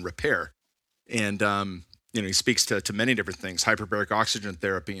rest and repair. And, he speaks to many different things, hyperbaric oxygen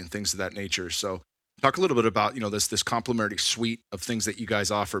therapy and things of that nature. So talk a little bit about, this complementary suite of things that you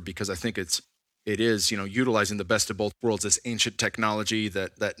guys offer, because I think it is, utilizing the best of both worlds, this ancient technology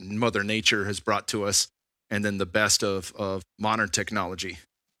that Mother Nature has brought to us, and then the best of modern technology.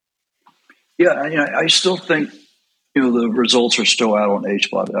 Yeah, I still think, the results are still out on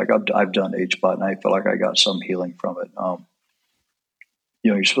HBOT. Like I've done HBOT, and I feel like I got some healing from it.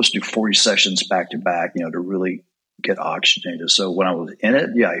 You're supposed to do 40 sessions back to back, to really get oxygenated. So when I was in it,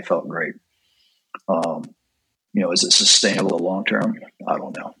 I felt great. Is it sustainable long term? I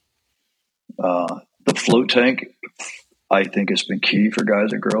don't know. The float tank, I think, has been key for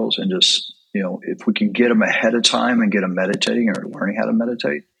guys and girls. And just, if we can get them ahead of time and get them meditating or learning how to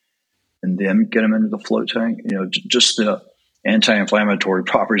meditate, and then get them into the float tank, just the anti-inflammatory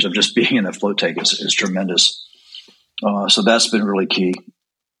properties of just being in the float tank is tremendous. So that's been really key.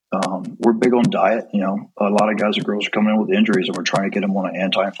 We're big on diet. A lot of guys and girls are coming in with injuries, and we're trying to get them on an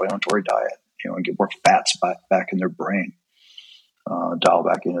anti-inflammatory diet, and get more fats back in their brain, dial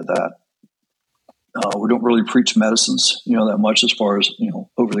back into that. We don't really preach medicines, that much as far as,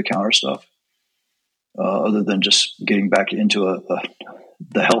 over-the-counter stuff, other than just getting back into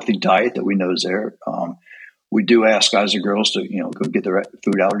the healthy diet that we know is there. We do ask guys and girls to, go get their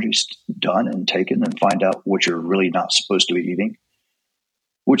food allergies done and taken and find out what you're really not supposed to be eating,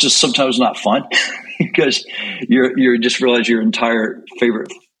 which is sometimes not fun because you just realize your entire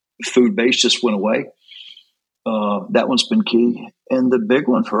favorite food base just went away. That one's been key. And the big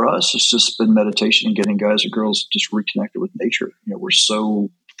one for us has just been meditation and getting guys and girls just reconnected with nature. We're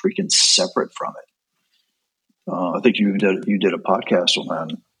so freaking separate from it. I think you did a podcast on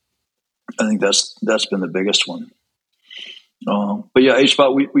that. I think that's been the biggest one. But yeah,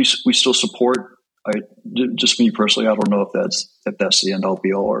 HBOT, we still support. Just me personally, I don't know if that's the end all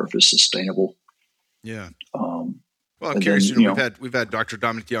be all or if it's sustainable. Yeah. Well, I'm curious. Then, we've had Dr.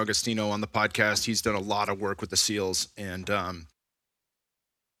 Dominic D'Agostino on the podcast. He's done a lot of work with the SEALs, and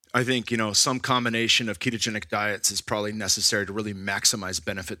I think some combination of ketogenic diets is probably necessary to really maximize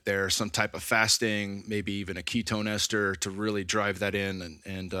benefit there. Some type of fasting, maybe even a ketone ester to really drive that in.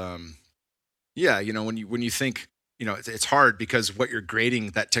 And when you think, it's hard because what you're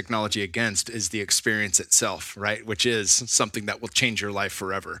grading that technology against is the experience itself, right? Which is something that will change your life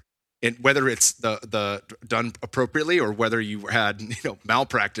forever. And whether it's the done appropriately or whether you had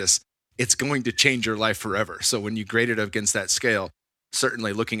malpractice, it's going to change your life forever. So when you grade it against that scale,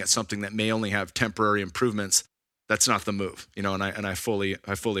 certainly looking at something that may only have temporary improvements, that's not the move. And I fully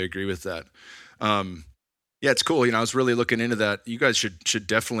agree with that. It's cool. I was really looking into that. You guys should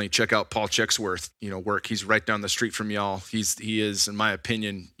definitely check out Paul Checksworth, work. He's right down the street from y'all. He is, in my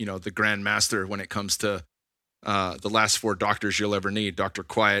opinion, the grand master when it comes to the last 4 doctors you'll ever need. Dr.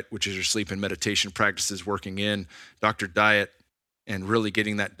 Quiet, which is your sleep and meditation practices, working in Dr. Diet, and really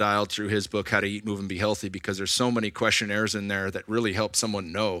getting that dialed through his book, How to Eat, Move, and Be Healthy, because there's so many questionnaires in there that really help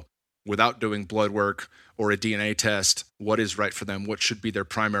someone know without doing blood work or a DNA test what is right for them, what should be their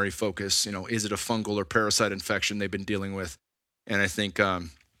primary focus. Is it a fungal or parasite infection they've been dealing with? And I think, and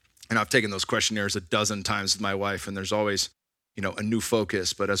I've taken those questionnaires a dozen times with my wife, and there's always a new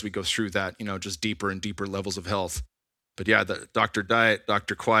focus, but as we go through that, just deeper and deeper levels of health. But yeah, the Dr. Diet,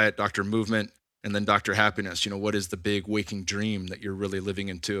 Dr. Quiet, Dr. Movement, and then Dr. Happiness, what is the big waking dream that you're really living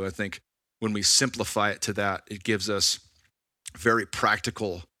into? I think when we simplify it to that, it gives us a very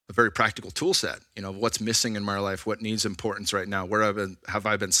practical tool set, what's missing in my life, what needs importance right now, where have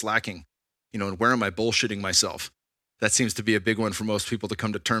I been slacking, and where am I bullshitting myself? That seems to be a big one for most people to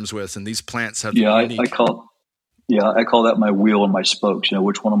come to terms with. And these plants have I call that my wheel and my spokes.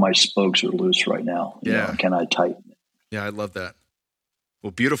 Which one of my spokes are loose right now? Can I tighten it? Yeah, I love that.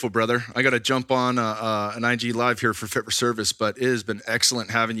 Well, beautiful, brother. I got to jump on an IG Live here for Fit for Service, but it has been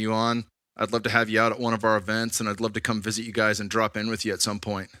excellent having you on. I'd love to have you out at one of our events, and I'd love to come visit you guys and drop in with you at some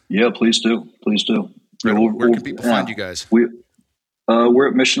point. Yeah, please do. Please do. Right. Where can people find you guys? We're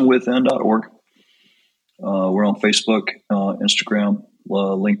at missionwithin.org. We're on Facebook, Instagram,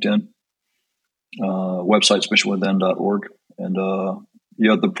 LinkedIn. Website's missionwithin.org. And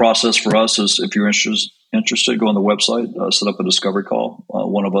the process for us is if you're interested, go on the website, set up a discovery call.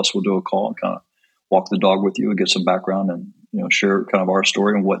 One of us will do a call and kind of walk the dog with you and get some background and share kind of our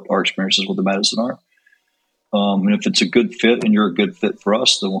story and what our experiences with the medicine are. And if it's a good fit and you're a good fit for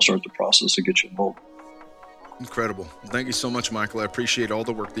us, then we'll start the process to get you involved. Incredible. Thank you so much, Michael. I appreciate all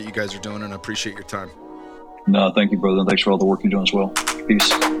the work that you guys are doing, and I appreciate your time. No, thank you, brother. And thanks for all the work you're doing as well.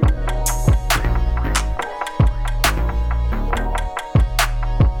 Peace.